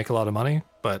 didn't make a lot of money,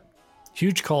 but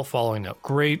huge cult following now.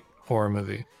 Great horror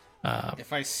movie.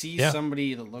 If I see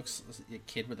somebody that looks a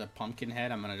kid with a pumpkin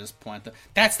head, I'm gonna just point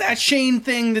that's that Shane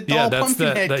thing, the doll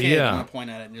pumpkin head kid. I'm gonna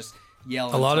point at it and just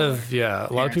yell. A lot of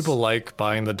people like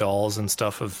buying the dolls and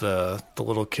stuff of the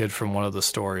little kid from one of the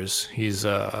stories. He's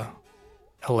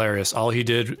hilarious. All he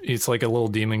did, it's like a little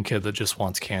demon kid that just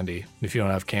wants candy. If you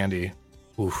don't have candy,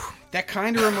 oof. That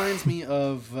kind of reminds me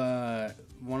of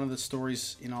one of the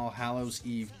stories in All Hallows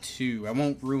Eve 2. I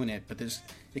won't ruin it, but there's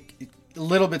a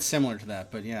little bit similar to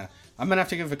that. But yeah, I'm gonna have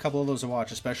to give a couple of those a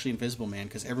watch, especially Invisible Man,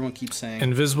 because everyone keeps saying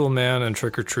Invisible Man and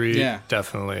Trick or Treat. Yeah,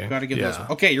 definitely. Got to give those.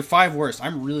 Okay, your 5 worst.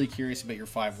 I'm really curious about your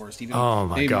 5 worst. Even oh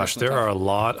my gosh, there are a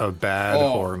lot of bad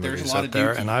horror movies out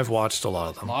there, and I've watched a lot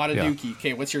of them. A lot of Dookie.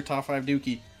 Okay, what's your top 5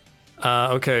 Dookie?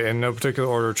 Okay, in no particular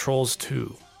order, Trolls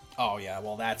 2. Oh yeah,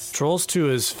 well that's Trolls 2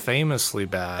 is famously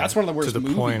bad. That's one of the worst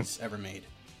movies ever made.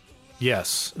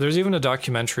 Yes, there's even a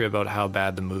documentary about how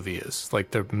bad the movie is, like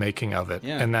the making of it,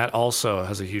 and that also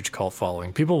has a huge cult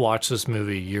following. People watch this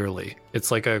movie yearly.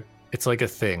 It's like a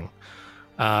thing.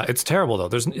 It's terrible though.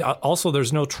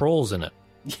 There's no trolls in it.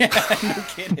 Yeah, no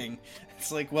kidding.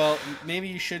 It's like, well, maybe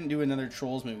you shouldn't do another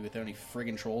Trolls movie without any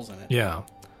friggin' trolls in it. Yeah.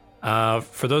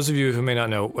 For those of you who may not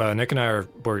know, Nick and I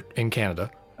were in Canada.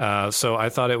 So I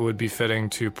thought it would be fitting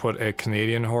to put a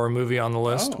Canadian horror movie on the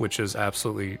list, which is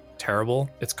absolutely terrible.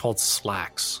 It's called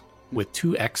Slacks with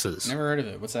 2 X's. Never heard of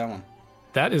it. What's that one?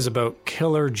 That is about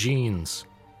killer jeans.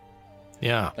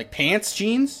 Yeah. Like pants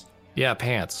jeans? Yeah,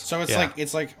 pants. So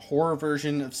it's like horror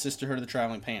version of Sisterhood of the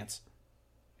Traveling Pants.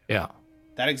 Yeah.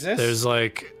 That exists? There's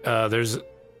like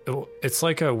it's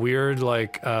like a weird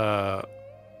like the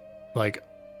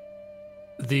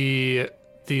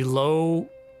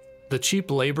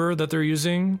cheap labor that they're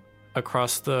using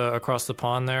across the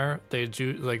pond there, they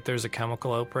do like there's a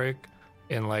chemical outbreak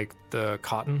in like the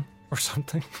cotton or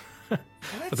something.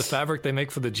 For the fabric they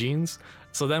make for the jeans.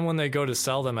 So then when they go to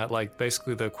sell them at like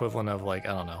basically the equivalent of like,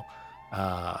 I don't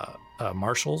know,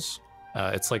 Marshalls,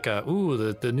 it's like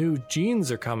the new jeans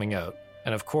are coming out.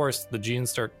 And of course the jeans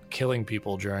start killing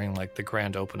people during like the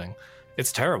grand opening.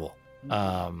 It's terrible.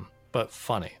 But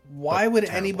funny. Why would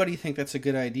anybody think that's a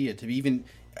good idea to be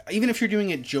even if you're doing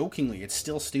it jokingly, it's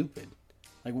still stupid.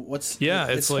 Like it's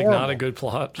like horrible. not a good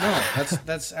plot. No,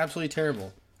 that's absolutely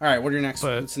terrible. All right, what's the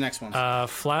next one?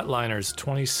 Flatliners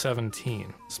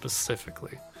 2017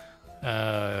 specifically.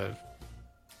 The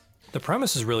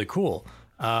premise is really cool.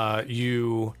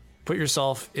 You put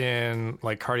yourself in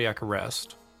like cardiac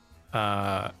arrest,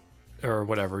 or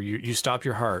whatever. You stop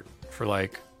your heart for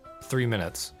like 3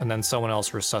 minutes, and then someone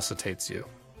else resuscitates you,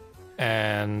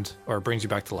 or brings you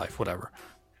back to life, whatever.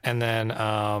 And then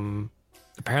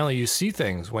apparently you see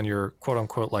things when you're quote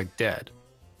unquote like dead.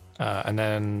 And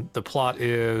then the plot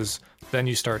is then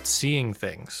you start seeing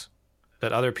things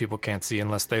that other people can't see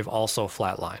unless they've also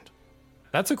flatlined.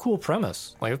 That's a cool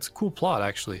premise. Like it's a cool plot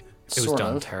actually. It was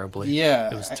done terribly.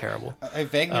 Yeah, it was terrible. I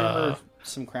vaguely remember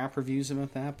some crap reviews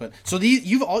about that, but so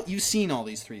you've seen all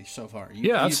these 3 so far.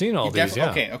 I've seen all these.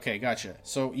 Yeah. Okay, gotcha.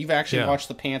 So you've actually watched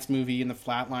the Pants movie and the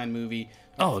Flatline movie.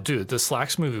 Oh, dude, the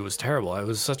Slacks movie was terrible. It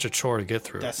was such a chore to get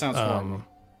through. That sounds horrible.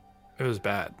 It was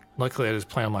bad. Luckily, I just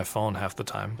play on my phone half the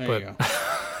time. There you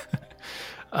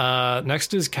go.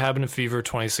 Next is Cabin Fever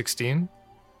 2016.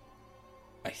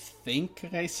 I think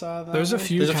I saw that. There's a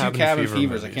few Cabin Fever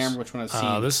Fevers. Movies. I can't remember which one I've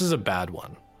seen. This is a bad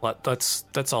one.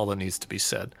 That's all that needs to be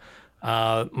said.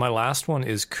 My last one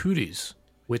is Cooties,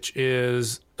 which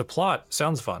is the plot.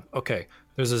 Sounds fun. Okay,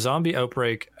 there's a zombie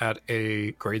outbreak at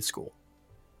a grade school.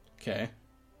 Okay.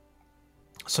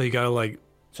 So you gotta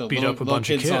beat up a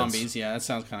bunch of kids. Zombies. Yeah, that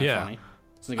sounds kind of funny.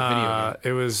 It's like a video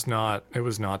game. It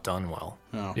was not done well.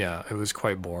 Oh. Yeah, it was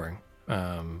quite boring.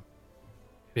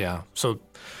 Yeah. So,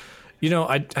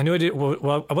 I knew I did.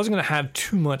 Well, I wasn't gonna have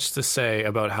too much to say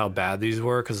about how bad these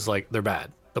were because they're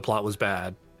bad. The plot was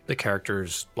bad. The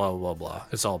characters, blah blah blah.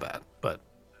 It's all bad. But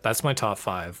that's my top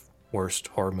 5 worst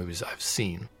horror movies I've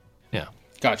seen. Yeah.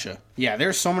 Gotcha. Yeah,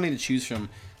 there's so many to choose from.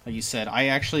 Like you said, I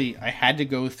had to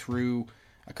go through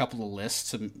a couple of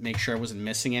lists to make sure I wasn't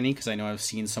missing any, because I know I've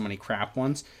seen so many crap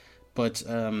ones. But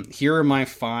here are my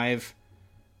 5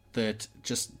 that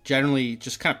just generally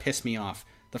just kind of piss me off.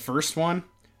 The first one,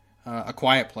 A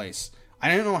Quiet Place.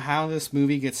 I don't know how this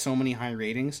movie gets so many high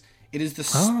ratings. It is the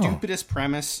stupidest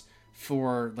premise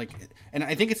for, like, and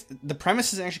I think the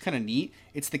premise is actually kind of neat.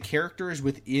 It's the characters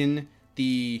within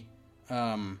the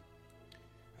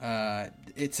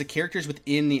it's the characters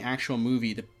within the actual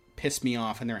movie that piss me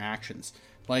off in their actions.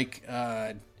 Like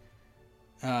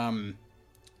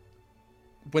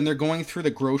when they're going through the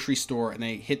grocery store and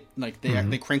they hit, like,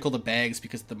 they crinkle the bags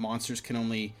because the monsters can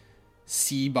only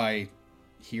see by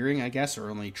hearing, I guess, or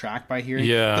only track by hearing.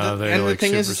 Yeah, and the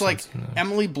thing is, like,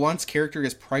 Emily Blunt's character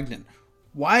is pregnant.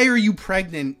 Why are you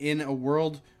pregnant in a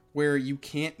world where you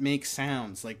can't make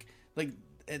sounds?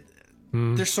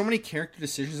 There's so many character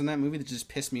decisions in that movie that just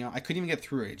piss me off. I couldn't even get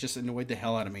through it. It just annoyed the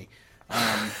hell out of me.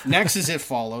 Next is It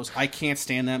Follows. I can't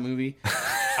stand that movie.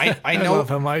 I know. I love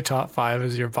how my top 5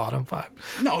 is your bottom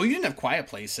 5. No, you didn't have Quiet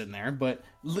Place in there, but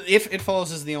if It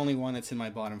Follows is the only one that's in my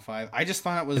bottom 5, I just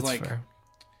thought it was fair.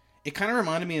 It kind of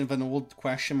reminded me of an old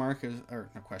question mark, or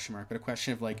not question mark, but a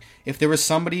question of, like, if there was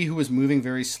somebody who was moving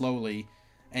very slowly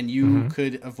and you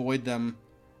could avoid them,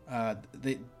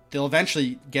 they'll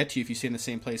eventually get to you if you stay in the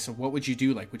same place. So what would you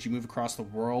do? Like, would you move across the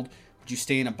world? Would you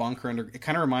stay in a bunker under? It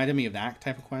kind of reminded me of that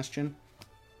type of question.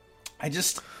 I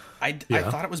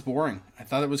thought it was boring. I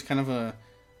thought it was kind of a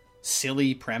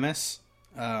silly premise,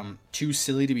 too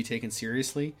silly to be taken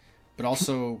seriously, but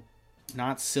also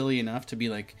not silly enough to be,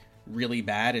 like, really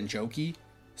bad and jokey.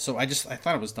 So I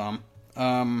thought it was dumb.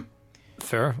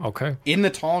 Fair, okay. In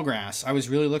the Tall Grass, I was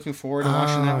really looking forward to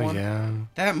watching that one. Yeah.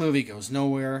 That movie goes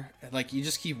nowhere. Like, you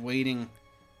just keep waiting.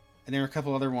 And there are a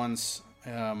couple other ones.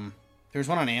 There's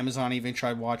one on Amazon I even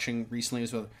tried watching recently. It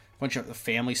was with a bunch of the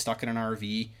family stuck in an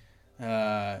RV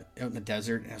out in the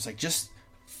desert. And I was like, just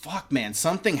fuck, man,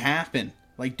 something happened.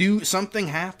 Like, do something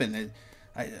happen.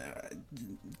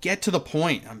 Get to the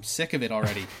point. I'm sick of it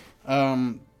already.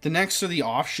 The next are the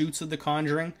offshoots of The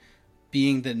Conjuring,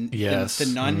 being the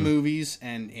Nun movies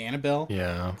and Annabelle.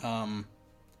 Yeah.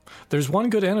 There's one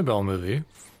good Annabelle movie.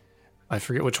 I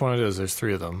forget which one it is. There's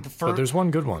 3 of them. But there's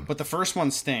one good one. But the first one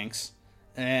stinks.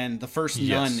 And the first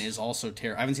Nun is also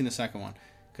terrible. I haven't seen the second one,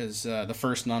 because the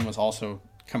first Nun was also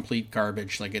complete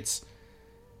garbage. Like,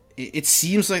 it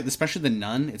seems like, especially the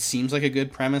Nun, it seems like a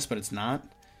good premise, but it's not.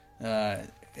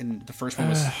 And the first one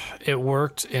was... It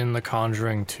worked in The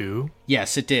Conjuring 2.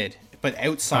 Yes, it did. But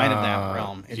outside of that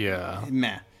realm,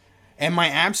 meh. And my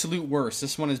absolute worst,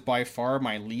 this one is by far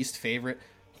my least favorite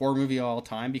horror movie of all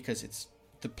time, because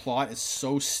the plot is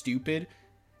so stupid,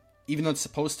 even though it's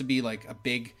supposed to be like a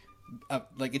big...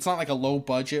 like, it's not like a low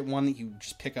budget one that you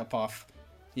just pick up off,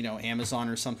 Amazon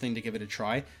or something to give it a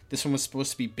try. This one was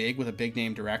supposed to be big with a big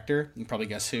name director. You can probably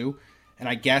guess who. And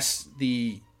I guess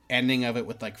the ending of it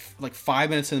with like 5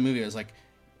 minutes in the movie, I was like,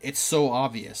 it's so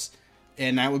obvious.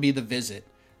 And that would be The Visit.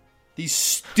 The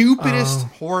stupidest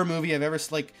horror movie I've ever...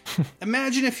 Like,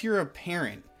 imagine if you're a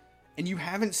parent and you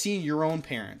haven't seen your own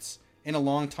parents in a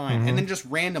long time, and then just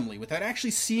randomly, without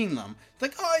actually seeing them,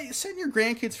 like, oh, you send your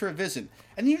grandkids for a visit,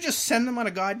 and you just send them on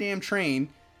a goddamn train,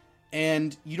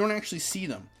 and you don't actually see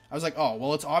them. I was like, oh,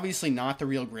 well, it's obviously not the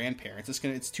real grandparents.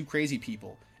 It's two crazy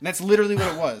people, and that's literally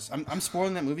what it was. I'm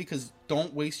spoiling that movie because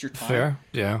don't waste your time. Fair,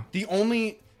 yeah. The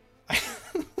only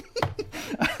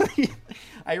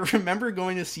I remember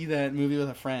going to see that movie with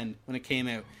a friend when it came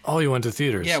out. Oh, you went to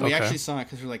theaters? Yeah, we actually saw it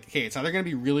because we're like, okay, it's either going to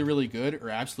be really, really good or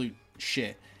absolute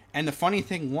shit. And the funny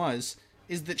thing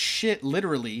is that shit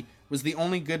literally was the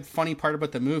only good, funny part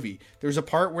about the movie. There's a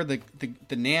part where the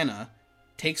Nana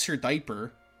takes her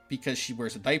diaper, because she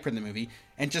wears a diaper in the movie,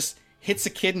 and just hits a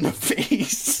kid in the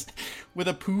face with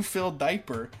a poo-filled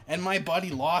diaper, and my buddy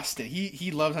lost it.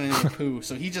 He loves anything with poo,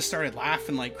 so he just started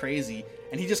laughing like crazy,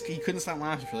 and he couldn't stop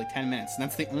laughing for like 10 minutes. And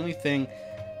that's the only thing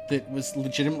that was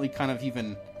legitimately kind of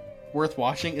even worth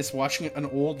watching, is watching an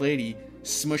old lady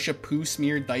smush a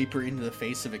poo-smeared diaper into the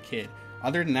face of a kid.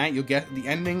 Other than that, you'll get the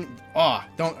ending. I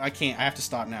have to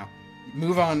stop now.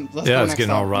 Move on. Let's go next. It's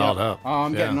getting all riled up. Oh,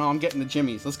 I'm getting the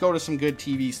jimmies. Let's go to some good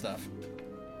TV stuff.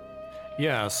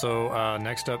 Yeah, so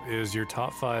next up is your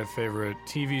top 5 favorite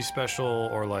TV special,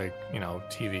 or like,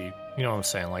 TV, you know what I'm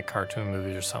saying, like cartoon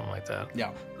movies or something like that.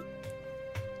 Yeah.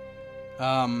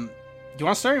 Do you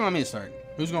want to start or you want me to start?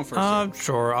 Who's going first?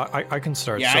 Sure, I can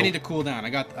start. Yeah, so, I need to cool down. I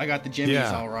got the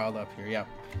jimmies all riled up here,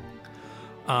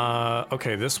 yeah.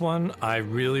 Okay, this one I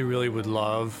really, really would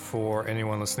love for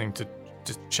anyone listening to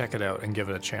check it out and give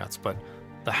it a chance. But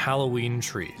The Halloween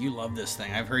Tree. You love this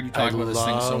thing. I've heard you talk about this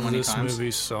thing so many times. I love this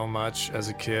movie so much as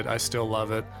a kid. I still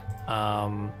love it.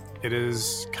 It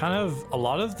is kind of a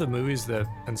lot of the movies that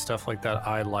and stuff like that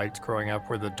I liked growing up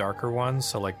were the darker ones.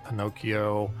 So like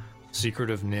Pinocchio,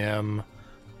 Secret of NIMH,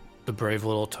 The Brave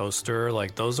Little Toaster.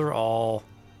 Like those are all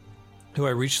who I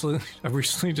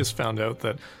recently just found out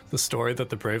that the story that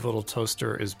The Brave Little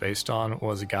Toaster is based on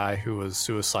was a guy who was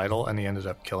suicidal and he ended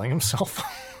up killing himself.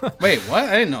 Wait, what?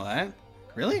 I didn't know that.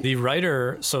 Really? The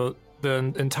writer, so the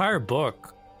entire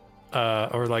book,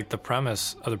 or like the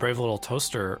premise of The Brave Little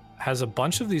Toaster has a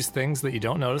bunch of these things that you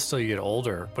don't notice till you get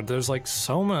older, but there's like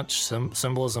so much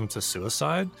symbolism to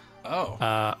suicide. Oh.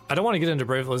 I don't want to get into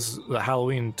the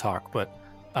Halloween talk, but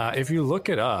if you look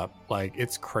it up, like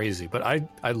it's crazy. But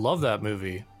I love that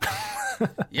movie.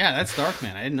 Yeah, that's dark,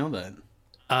 man. I didn't know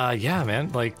that. Yeah,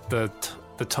 man. Like the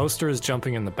toaster is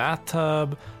jumping in the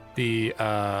bathtub. The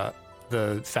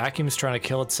vacuum's trying to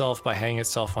kill itself by hanging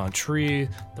itself on a tree.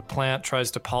 The plant tries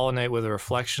to pollinate with a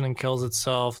reflection and kills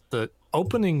itself. The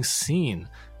opening scene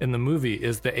in the movie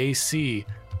is the AC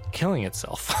killing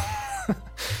itself.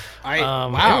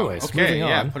 Wow. Anyways, okay. moving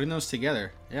Yeah, on. putting those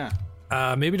together. Yeah.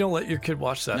 Maybe don't let your kid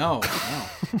watch that. No.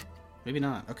 Maybe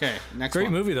not. Okay. Next Great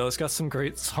one. movie though. It's got some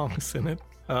great songs in it.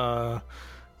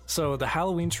 So the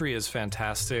Halloween Tree is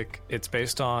fantastic. It's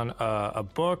based on a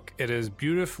book. It is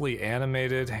beautifully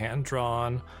animated, hand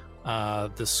drawn.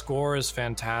 The score is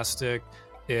fantastic.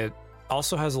 It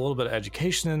also has a little bit of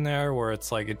education in there, where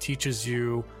it's like it teaches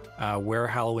you where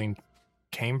Halloween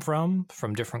came from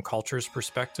different cultures'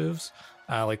 perspectives.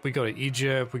 Like we go to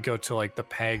Egypt, we go to like the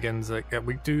pagans,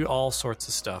 we do all sorts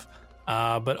of stuff.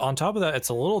 But on top of that, it's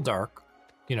a little dark.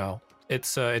 You know, it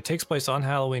takes place on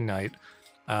Halloween night.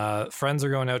 Friends are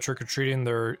going out trick-or-treating.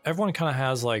 Everyone kind of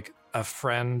has like a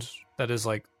friend that is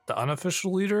like the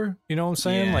unofficial leader. You know what I'm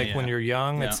saying? Yeah, like yeah. when you're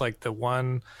young, Yeah. it's like the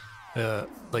one,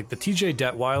 like the TJ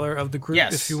Detweiler of the group,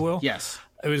 Yes. if you will. Yes.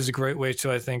 It was a great way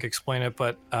to, I think, explain it.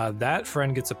 But that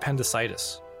friend gets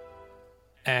appendicitis,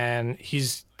 and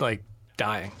he's like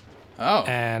dying. Oh.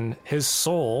 And his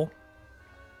soul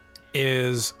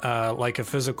is like a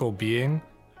physical being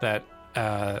that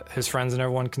his friends and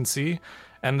everyone can see.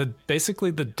 And basically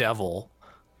the devil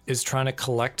is trying to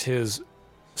collect his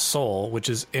soul, which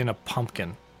is in a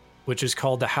pumpkin, which is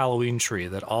called the Halloween tree,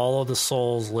 that all of the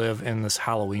souls live in this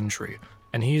Halloween tree.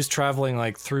 And he's traveling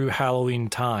like through Halloween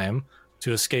time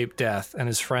to escape death, and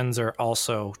his friends are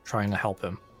also trying to help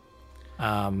him.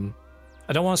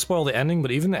 I don't want to spoil the ending,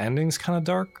 but even the ending's kind of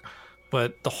dark.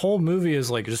 But the whole movie is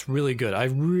like just really good. I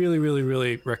really, really,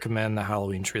 really recommend the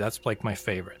Halloween tree. That's like my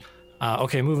favorite.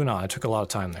 Okay, moving on. I took a lot of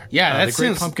time there. Yeah, that the Great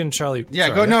seems- Pumpkin Charlie. Yeah,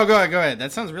 sorry. go ahead.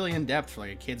 That sounds really in depth for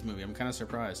like a kids movie. I'm kind of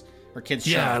surprised. Or kids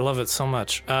show. Yeah, I love it so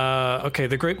much. Okay,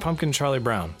 The Great Pumpkin Charlie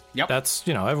Brown. Yep. That's,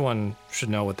 everyone should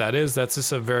know what that is. That's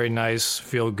just a very nice,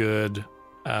 feel-good,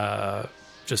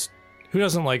 just, who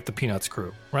doesn't like the Peanuts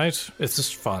crew, right? It's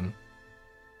just fun.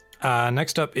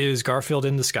 Next up is Garfield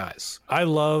in Disguise. I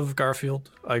love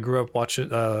Garfield. I grew up watching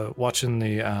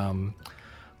the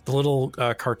little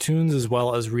cartoons as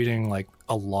well as reading like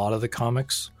a lot of the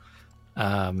comics.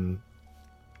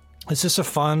 It's just a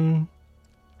fun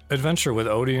adventure with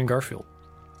Odie and Garfield.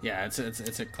 Yeah, it's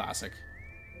a classic.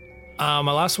 My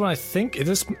last one, I think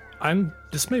this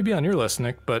may be on your list,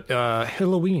 Nick, but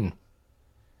Halloween.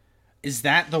 Is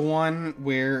that the one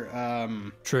where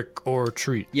Trick or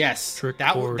Treat? Yes, Trick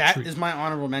that or that Treat. is my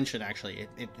honorable mention. Actually,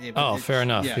 Fair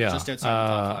enough. Yeah, just outside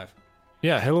the top 5.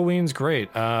 Yeah, Halloween's great,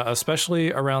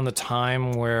 especially around the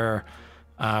time where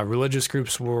religious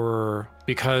groups were,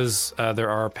 because there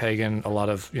are pagan. A lot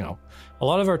of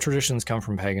our traditions come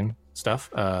from pagan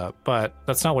stuff, but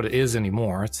that's not what it is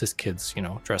anymore. It's just kids,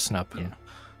 dressing up and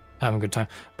having a good time.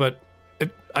 But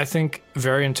I think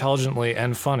very intelligently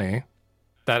and funny.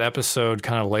 That episode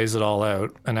kind of lays it all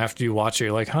out, and after you watch it,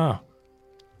 you're like, huh,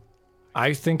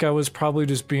 I think I was probably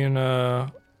just being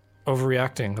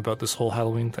overreacting about this whole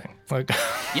Halloween thing. Like,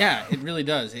 Yeah, it really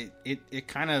does. It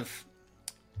kind of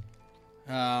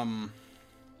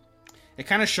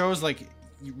shows like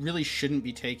you really shouldn't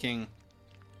be taking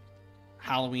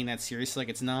Halloween that seriously. Like,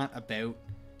 it's not about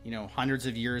hundreds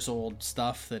of years old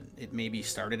stuff that it maybe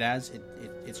started as.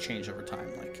 It's changed over time.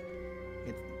 Like,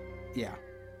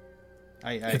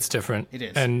 it's different. It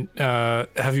is. And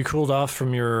have you cooled off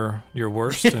from your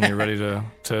worst, and you're ready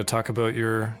to talk about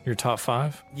your top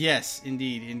 5? Yes,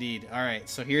 indeed. All right,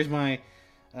 so here's my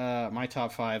my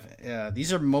top 5.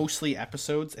 These are mostly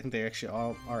episodes. I think they actually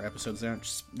all are episodes. They aren't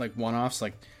just like one-offs,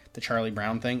 like the Charlie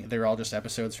Brown thing. They're all just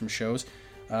episodes from shows.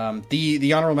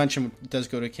 The honorable mention does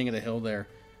go to King of the Hill there,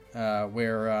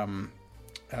 where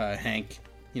Hank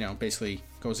basically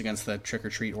goes against the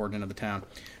trick-or-treat ordinance of the town.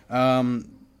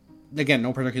 Again,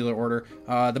 no particular order.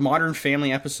 The Modern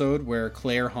Family episode where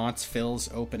Claire haunts Phil's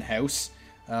open house.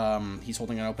 He's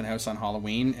holding an open house on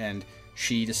Halloween, and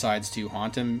she decides to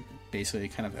haunt him, basically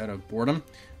kind of out of boredom.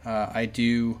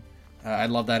 I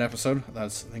love that episode. I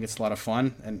think it's a lot of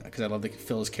fun, and because I love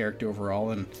Phil's character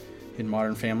overall in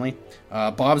Modern Family.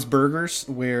 Bob's Burgers,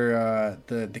 where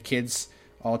the kids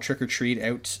all trick or treat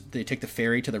out. They take the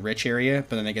ferry to the rich area,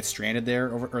 but then they get stranded there,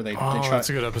 they try. That's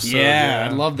a good episode. Yeah,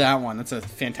 I love that one. That's a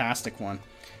fantastic one.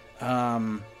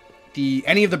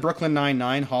 Any of the Brooklyn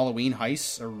Nine-Nine Halloween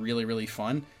heists are really, really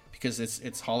fun because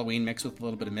it's Halloween mixed with a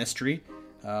little bit of mystery.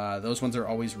 Those ones are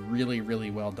always really,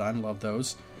 really well done. Love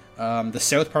those. The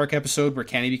South Park episode where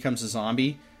Kenny becomes a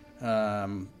zombie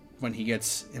when he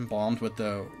gets embalmed with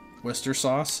the Worcester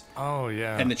sauce. Oh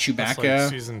yeah, and the Chewbacca. That's like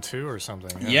season 2 or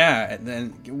something. Yeah,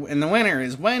 and the winner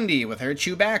is Wendy with her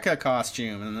Chewbacca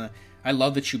costume, and I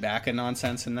love the Chewbacca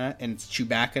nonsense in that. And it's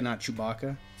Chewbacca, not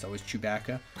Chewbacca. It's always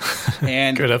Chewbacca.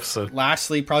 And good episode.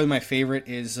 Lastly, probably my favorite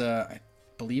is I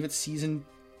believe it's season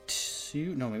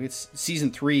 2. No, maybe it's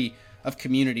season 3 of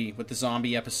Community with the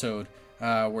zombie episode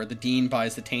where the dean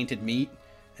buys the tainted meat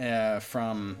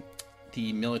from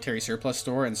the military surplus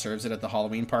store and serves it at the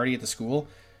Halloween party at the school.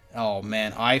 Oh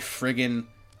man, I friggin'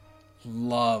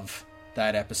 love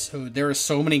that episode. There are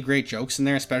so many great jokes in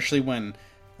there, especially when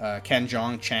Ken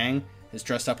Jeong Chang is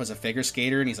dressed up as a figure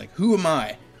skater and he's like, "Who am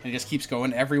I?" And he just keeps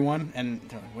going to everyone, and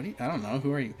they're like, "What? I don't know.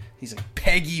 Who are you?" He's like,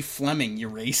 "Peggy Fleming, you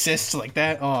racist," like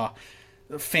that. Oh,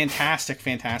 fantastic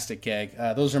gag.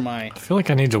 Those are my. I feel like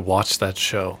I need to watch that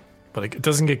show, but it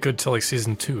doesn't get good till like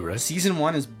season 2, right? Season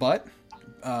 1 is butt,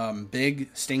 big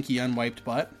stinky unwiped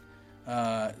butt.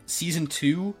 Season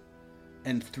 2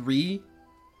 and 3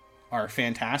 are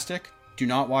fantastic. Do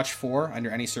not watch 4 under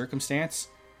any circumstance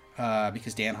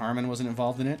because Dan Harmon wasn't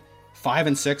involved in it. 5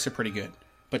 and 6 are pretty good,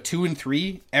 but 2 and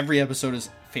 3, every episode is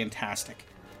fantastic.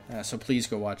 So please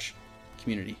go watch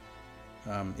Community,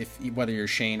 whether you're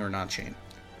Shane or not Shane.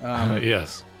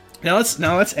 Yes. Now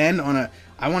let's end on a.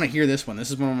 I want to hear this one.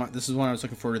 This is one I was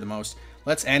looking forward to the most.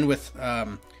 Let's end with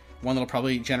one that'll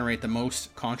probably generate the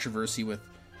most controversy with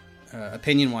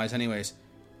opinion wise, anyways.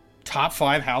 Top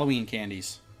 5 Halloween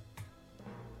candies.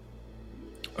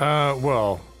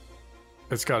 Well,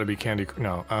 it's got to be candy.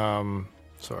 No,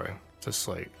 sorry. Just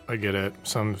like I get it.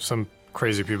 Some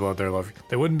crazy people out there love.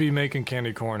 They wouldn't be making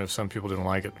candy corn if some people didn't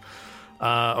like it.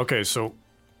 Okay, so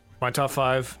my top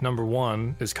 5. Number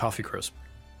 1 is Coffee Crisp.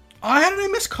 Oh, how did I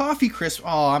miss Coffee Crisp?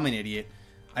 Oh, I'm an idiot.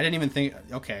 I didn't even think.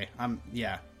 Okay,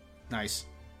 yeah, nice.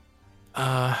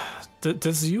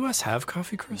 Does the U.S. have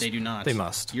Coffee Crisp? They do not. They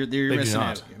must. You're missing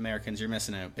out. Americans, you're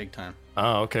missing out big time.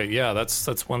 Oh, okay. Yeah,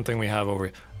 that's one thing we have over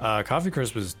here. Coffee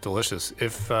Crisp is delicious.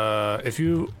 If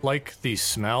you like the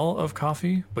smell of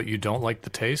coffee, but you don't like the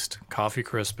taste, Coffee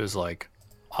Crisp is like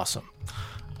awesome.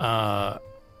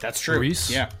 That's true.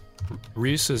 Reese. Yeah.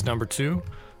 Reese is number 2.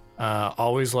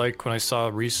 Always like when I saw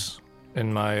Reese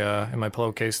in my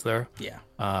pillowcase there. Yeah.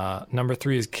 Number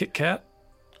 3 is Kit Kat.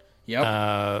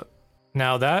 Yep.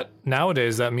 Now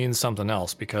nowadays that means something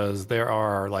else because there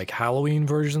are like Halloween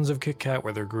versions of Kit Kat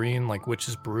where they're green, like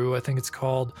Witch's Brew, I think it's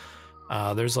called.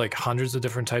 There's like hundreds of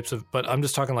different types of, but I'm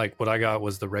just talking like what I got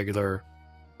was the regular,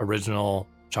 original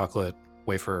chocolate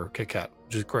wafer Kit Kat,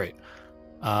 which is great.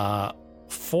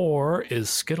 4 is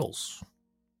Skittles.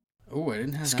 Oh, I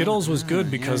didn't have Skittles that. was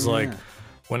good because yeah. like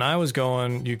when I was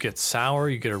going, you get sour,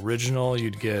 you get original,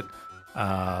 you'd get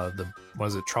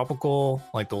was it tropical,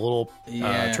 like the little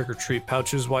trick-or-treat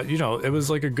pouches. It was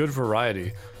like a good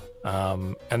variety.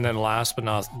 And then last but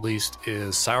not least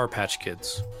is Sour Patch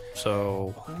Kids.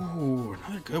 So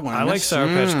another good one. I like Sour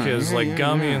Patch Kids, like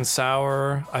gummy and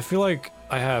sour. I feel like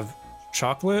I have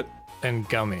chocolate and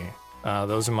gummy.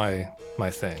 Those are my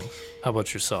thing. How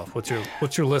about yourself? What's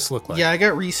your list look like? Yeah, I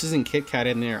got Reese's and Kit Kat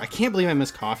in there. I can't believe I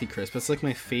missed Coffee Crisp. That's like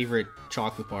my favorite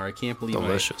chocolate bar. I can't believe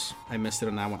delicious. I missed it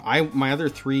on that one. My other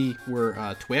 3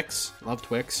 were Twix. Love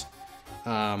Twix.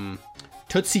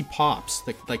 Tootsie Pops,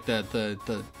 like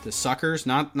the suckers,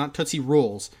 not Tootsie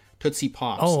Rolls. Tootsie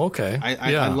Pops. Oh, okay.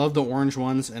 I love the orange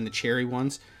ones and the cherry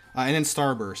ones. And then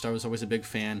Starburst. I was always a big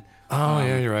fan. Oh,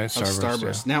 yeah, you're right.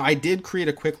 Starburst. Yeah. Now, I did create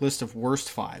a quick list of worst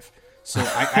 5. So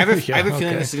I have a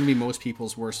feeling this is going to be most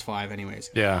people's worst 5 anyways.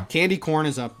 Yeah. Candy corn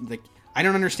is up. Like, I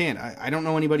don't understand. I don't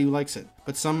know anybody who likes it.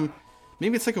 But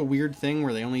maybe it's like a weird thing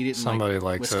where they only eat it in somebody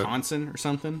likes Wisconsin or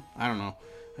something. I don't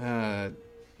know.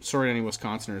 Sorry to any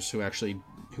Wisconsiners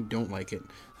who don't like it.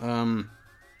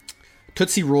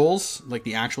 Tootsie Rolls, like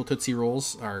the actual Tootsie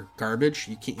Rolls, are garbage.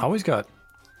 You can't. I always got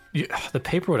The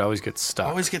paper would always get stuck.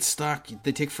 Always get stuck.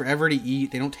 They take forever to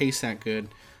eat. They don't taste that good.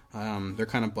 They're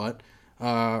kind of butt.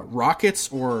 Rockets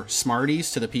or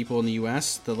Smarties to the people in the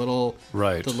U.S. The little,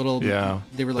 yeah.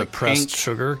 They were like the pressed pink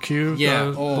sugar cube. Yeah,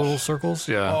 little circles.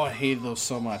 Yeah. Oh, I hated those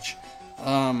so much.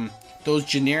 Those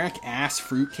generic ass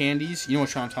fruit candies. You know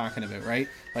what I'm talking about, right?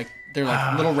 Like they're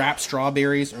like little wrapped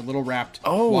strawberries or little wrapped.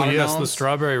 Oh watermelons. yes, the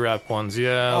strawberry wrapped ones.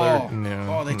 Yeah.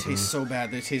 They taste so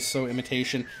bad. They taste so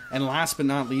imitation. And last but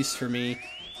not least for me,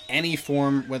 any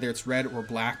form, whether it's red or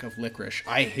black, of licorice.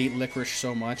 I hate licorice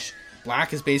so much.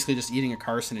 Black is basically just eating a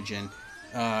carcinogen.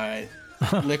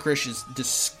 Licorice is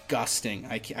disgusting.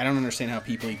 I don't understand how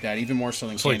people eat that, even more so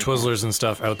than candy. Like Twizzlers and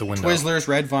stuff out the window. Twizzlers,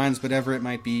 Red Vines, whatever it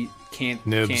might be, can't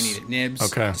eat it. Nibs,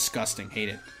 okay. Disgusting. Hate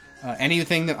it.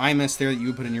 Anything that I missed there that you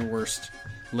would put in your worst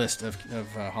list of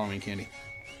Halloween candy?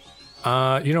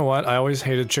 You know what? I always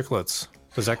hated chiclets.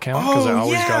 Does that count? Because I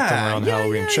always got them around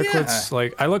Halloween. Chiclets,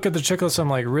 like, I look at the chiclets, I'm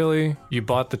like, really? You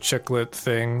bought the chiclet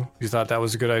thing? You thought that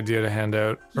was a good idea to hand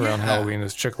out around Halloween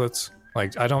as chiclets?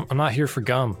 Like, I'm not here for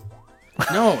gum.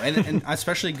 No, and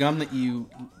especially gum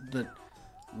that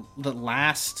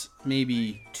last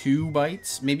maybe 2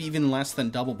 bites, maybe even less than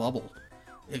double bubble.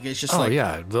 It's just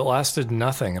it lasted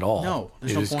nothing at all. No,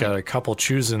 there's you no just point. got a couple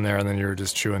chews in there, and then you're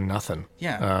just chewing nothing.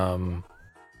 Yeah.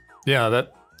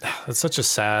 That's such a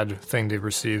sad thing to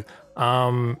receive.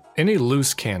 Any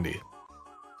loose candy,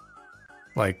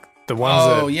 like the ones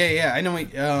that. Oh yeah, I know.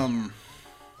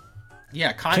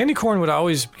 Candy corn I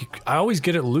always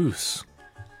get it loose.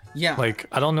 Yeah. Like,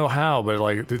 I don't know how, but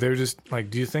like they're just like,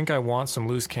 do you think I want some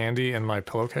loose candy in my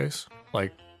pillowcase?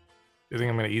 Like, do you think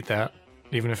I'm gonna eat that,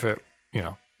 even if it,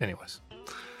 anyways.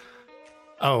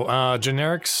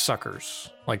 Generic suckers,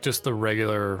 like just the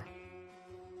regular,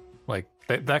 like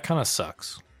that kind of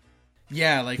sucks.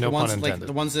 Yeah, like No the ones pun like intended.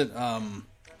 the ones that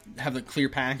have the clear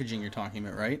packaging you're talking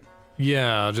about, right?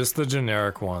 Yeah, just the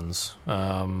generic ones.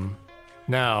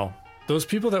 Now, those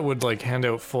people that would like hand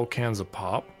out full cans of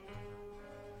pop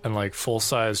and like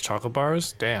full-size chocolate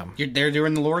bars, damn. They're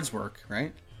doing the Lord's work,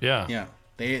 right? Yeah. Yeah.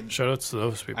 Shout out to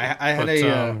those people. I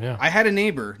had a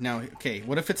neighbor. Now, okay,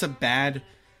 what if it's a bad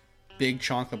big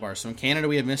chocolate bar? So in Canada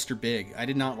we have Mr. Big. I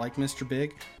did not like Mr.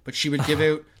 Big, but she would give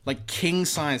out like king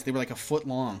size. They were like a foot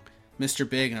long, Mr.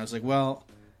 Big, and I was like, well,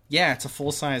 yeah, it's a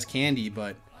full size candy,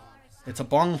 but it's a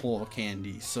bunghole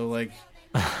candy. So like,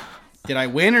 did I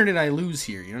win or did I lose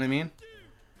here? You know what I mean?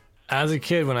 As a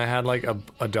kid, when I had like a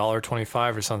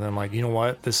 $1.25 or something, I'm like, you know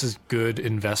what? This is good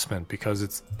investment because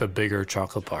it's the bigger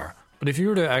chocolate bar. But if you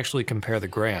were to actually compare the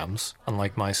grams,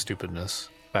 unlike my stupidness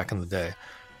back in the day,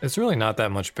 it's really not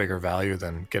that much bigger value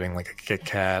than getting like a Kit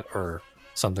Kat or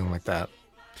something like that,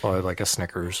 or like a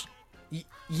Snickers.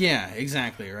 Yeah,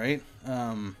 exactly, right?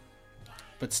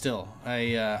 But still,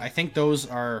 I think those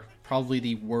are probably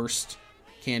the worst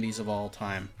candies of all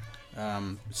time.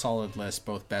 Solid list,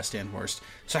 both best and worst.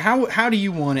 So how do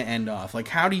you want to end off? Like,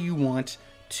 how do you want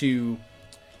to,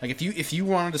 like, if you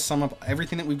wanted to sum up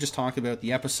everything that we've just talked about,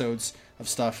 the episodes of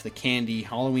stuff, the candy,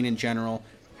 Halloween in general,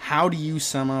 how do you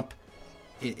sum up,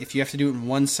 if you have to do it in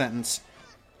one sentence,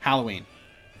 Halloween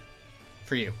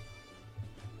for you?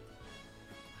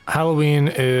 Halloween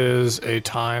is a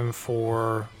time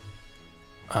for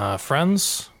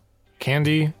friends,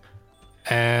 candy,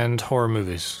 and horror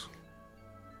movies.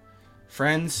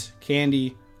 Friends,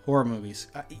 candy, horror movies.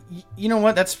 You know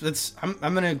what? I'm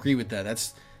going to agree with that.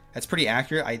 That's pretty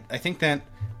accurate. I think that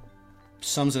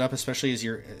sums it up, especially as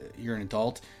you're an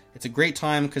adult. It's a great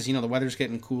time because, the weather's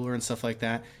getting cooler and stuff like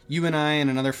that. You and I and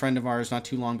another friend of ours, not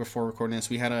too long before recording this,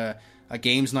 we had a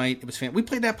games night. It was fan. We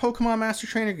played that Pokemon Master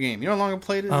Trainer game. You know how long I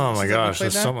played it? Oh my gosh,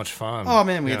 that's so much fun. Oh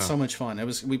man, we had so much fun.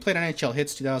 We played NHL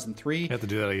Hits 2003. We have to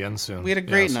do that again soon. We had a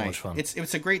great night. So much fun.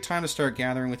 It's a great time to start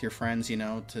gathering with your friends,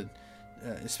 to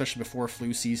especially before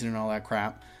flu season and all that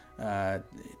crap, to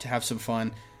have some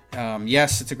fun.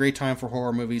 Yes, it's a great time for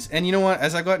horror movies. And you know what?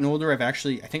 As I've gotten older, I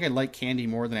think I like candy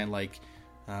more than I like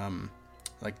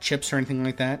chips or anything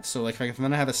like that. So like if I'm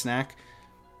gonna have a snack,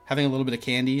 having a little bit of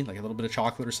candy, like a little bit of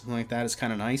chocolate or something like that, is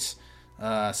kind of nice.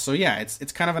 So yeah,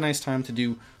 it's kind of a nice time to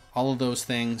do all of those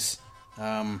things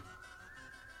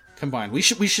combined. We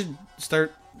should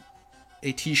start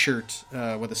a T-shirt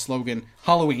with a slogan: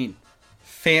 Halloween,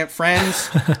 friends,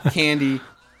 candy,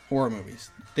 horror movies.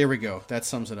 There we go. That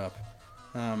sums it up.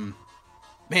 Man,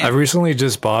 I recently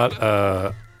just bought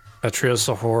a Trios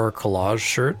of Horror collage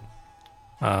shirt.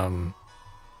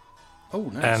 Oh,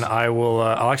 nice. And I will.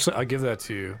 I'll give that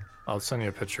to you. I'll send you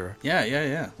a picture.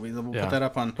 Yeah. We'll put that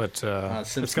up on. But it's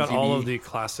TV. got all of the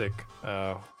classic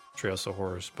Trios of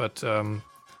Horrors. But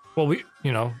Nick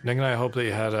and I hope that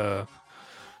you had a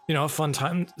a fun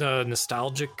time,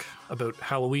 nostalgic about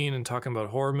Halloween and talking about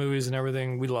horror movies and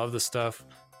everything. We love this stuff.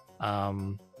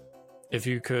 If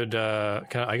you could,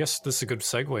 I guess this is a good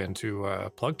segue into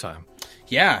plug time.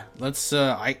 Yeah, let's.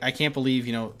 I can't believe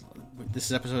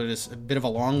this episode is a bit of a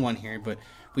long one here, but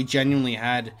we genuinely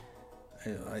had.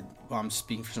 I'm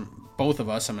speaking for both of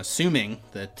us. I'm assuming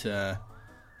that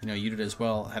you did as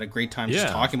well. Had a great time just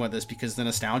talking about this because the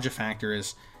nostalgia factor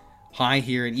is high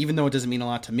here, and even though it doesn't mean a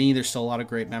lot to me, there's still a lot of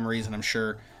great memories, and I'm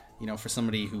sure for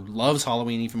somebody who loves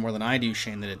Halloween even more than I do,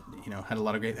 Shane, that it had a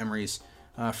lot of great memories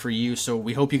for you. So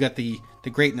we hope you got the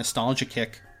great nostalgia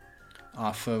kick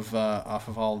off of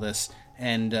all this,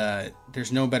 and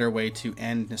there's no better way to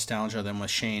end nostalgia than with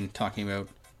Shane talking about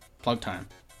plug time.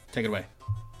 Take it away.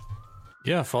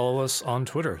 Yeah, follow us on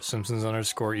Twitter,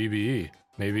 Simpsons_EBE.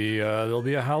 Maybe there'll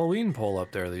be a Halloween poll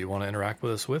up there that you want to interact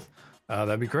with us with.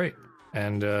 That'd be great.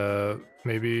 And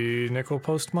maybe Nick will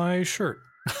post my shirt.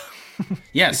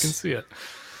 Yes. You can see it.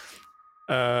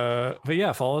 But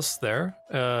yeah, follow us there.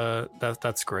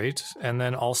 That's great. And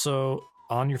then also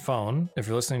on your phone, if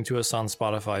you're listening to us on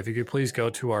Spotify, if you could please go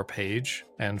to our page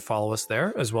and follow us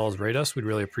there, as well as rate us. We'd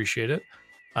really appreciate it.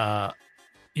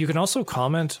 You can also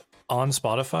comment on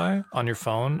Spotify on your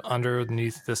phone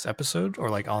underneath this episode, or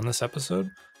like on this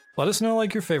episode. Let us know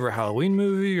like your favorite Halloween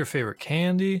movie, your favorite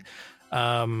candy.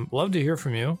 Love to hear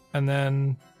from you. And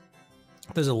then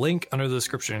there's a link under the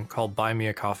description called Buy Me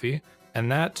a Coffee,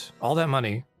 and all that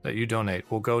money that you donate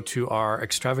will go to our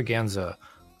extravaganza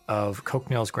of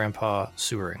Cokenail's grandpa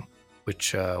sewering,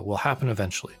 which will happen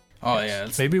eventually. Oh yeah,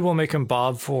 maybe we'll make him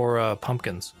bob for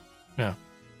pumpkins.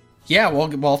 Yeah,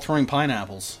 while throwing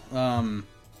pineapples.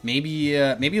 Maybe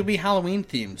it'll be Halloween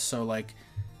themed. So like,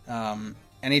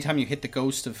 anytime you hit the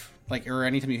ghost of or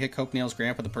anytime you hit Cokenail's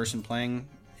grandpa, the person playing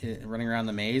running around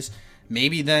the maze,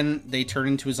 maybe then they turn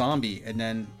into a zombie, and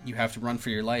then you have to run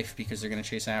for your life because they're going to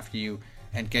chase after you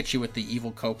and get you with the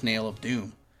evil Cokenail of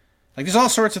doom. Like, there's all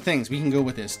sorts of things we can go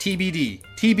with this. TBD,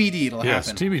 it'll happen.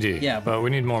 Yes, TBD. Yeah, but we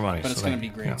need more money. But it's going to be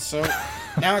great. Yeah. So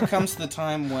now it comes to the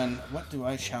time when, what do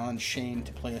I challenge Shane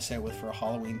to play us out with for a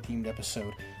Halloween themed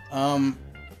episode?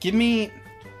 Give me.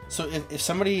 So if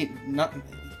somebody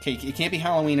okay, it can't be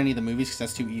Halloween any of the movies because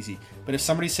that's too easy. But if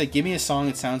somebody said, give me a song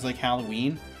that sounds like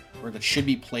Halloween, or that should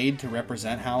be played to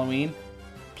represent Halloween,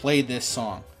 play this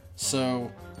song.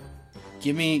 So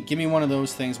give me one of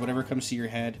those things, whatever comes to your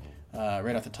head,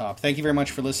 right off the top. Thank you very much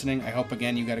for listening. I hope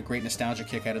again you got a great nostalgia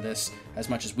kick out of this as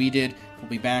much as we did. We'll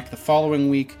be back the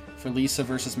following week for Lisa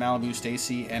versus Malibu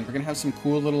Stacy, and we're gonna have some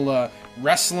cool little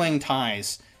wrestling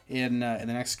ties in the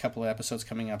next couple of episodes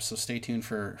coming up. So stay tuned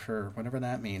for whatever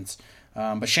that means.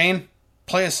 But Shane,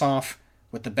 play us off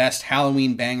with the best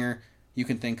Halloween banger you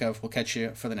can think of. We'll catch you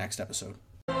for the next episode.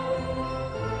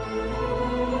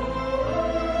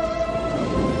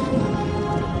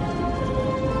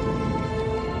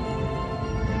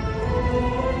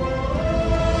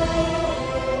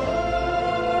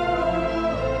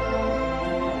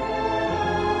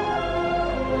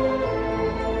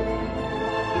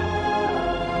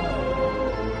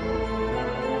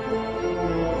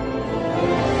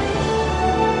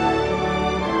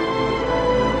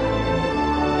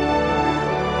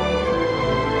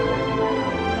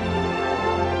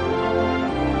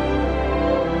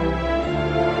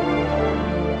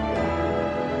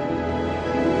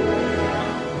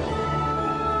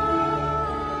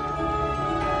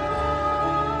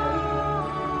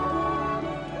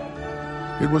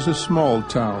 It was a small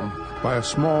town by a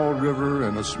small river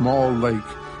and a small lake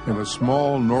in a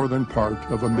small northern part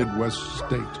of a Midwest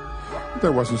state.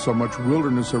 There wasn't so much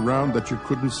wilderness around that you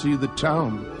couldn't see the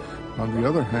town. On the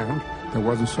other hand, there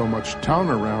wasn't so much town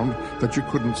around that you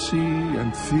couldn't see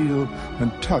and feel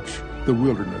and touch the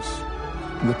wilderness.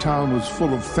 And the town was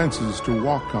full of fences to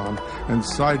walk on and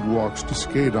sidewalks to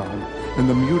skate on, and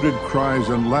the muted cries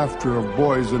and laughter of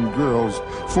boys and girls,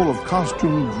 full of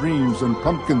costume dreams and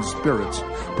pumpkin spirits,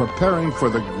 preparing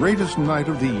for the greatest night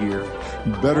of the year,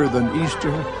 better than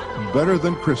Easter, better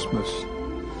than Christmas,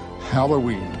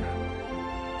 Halloween.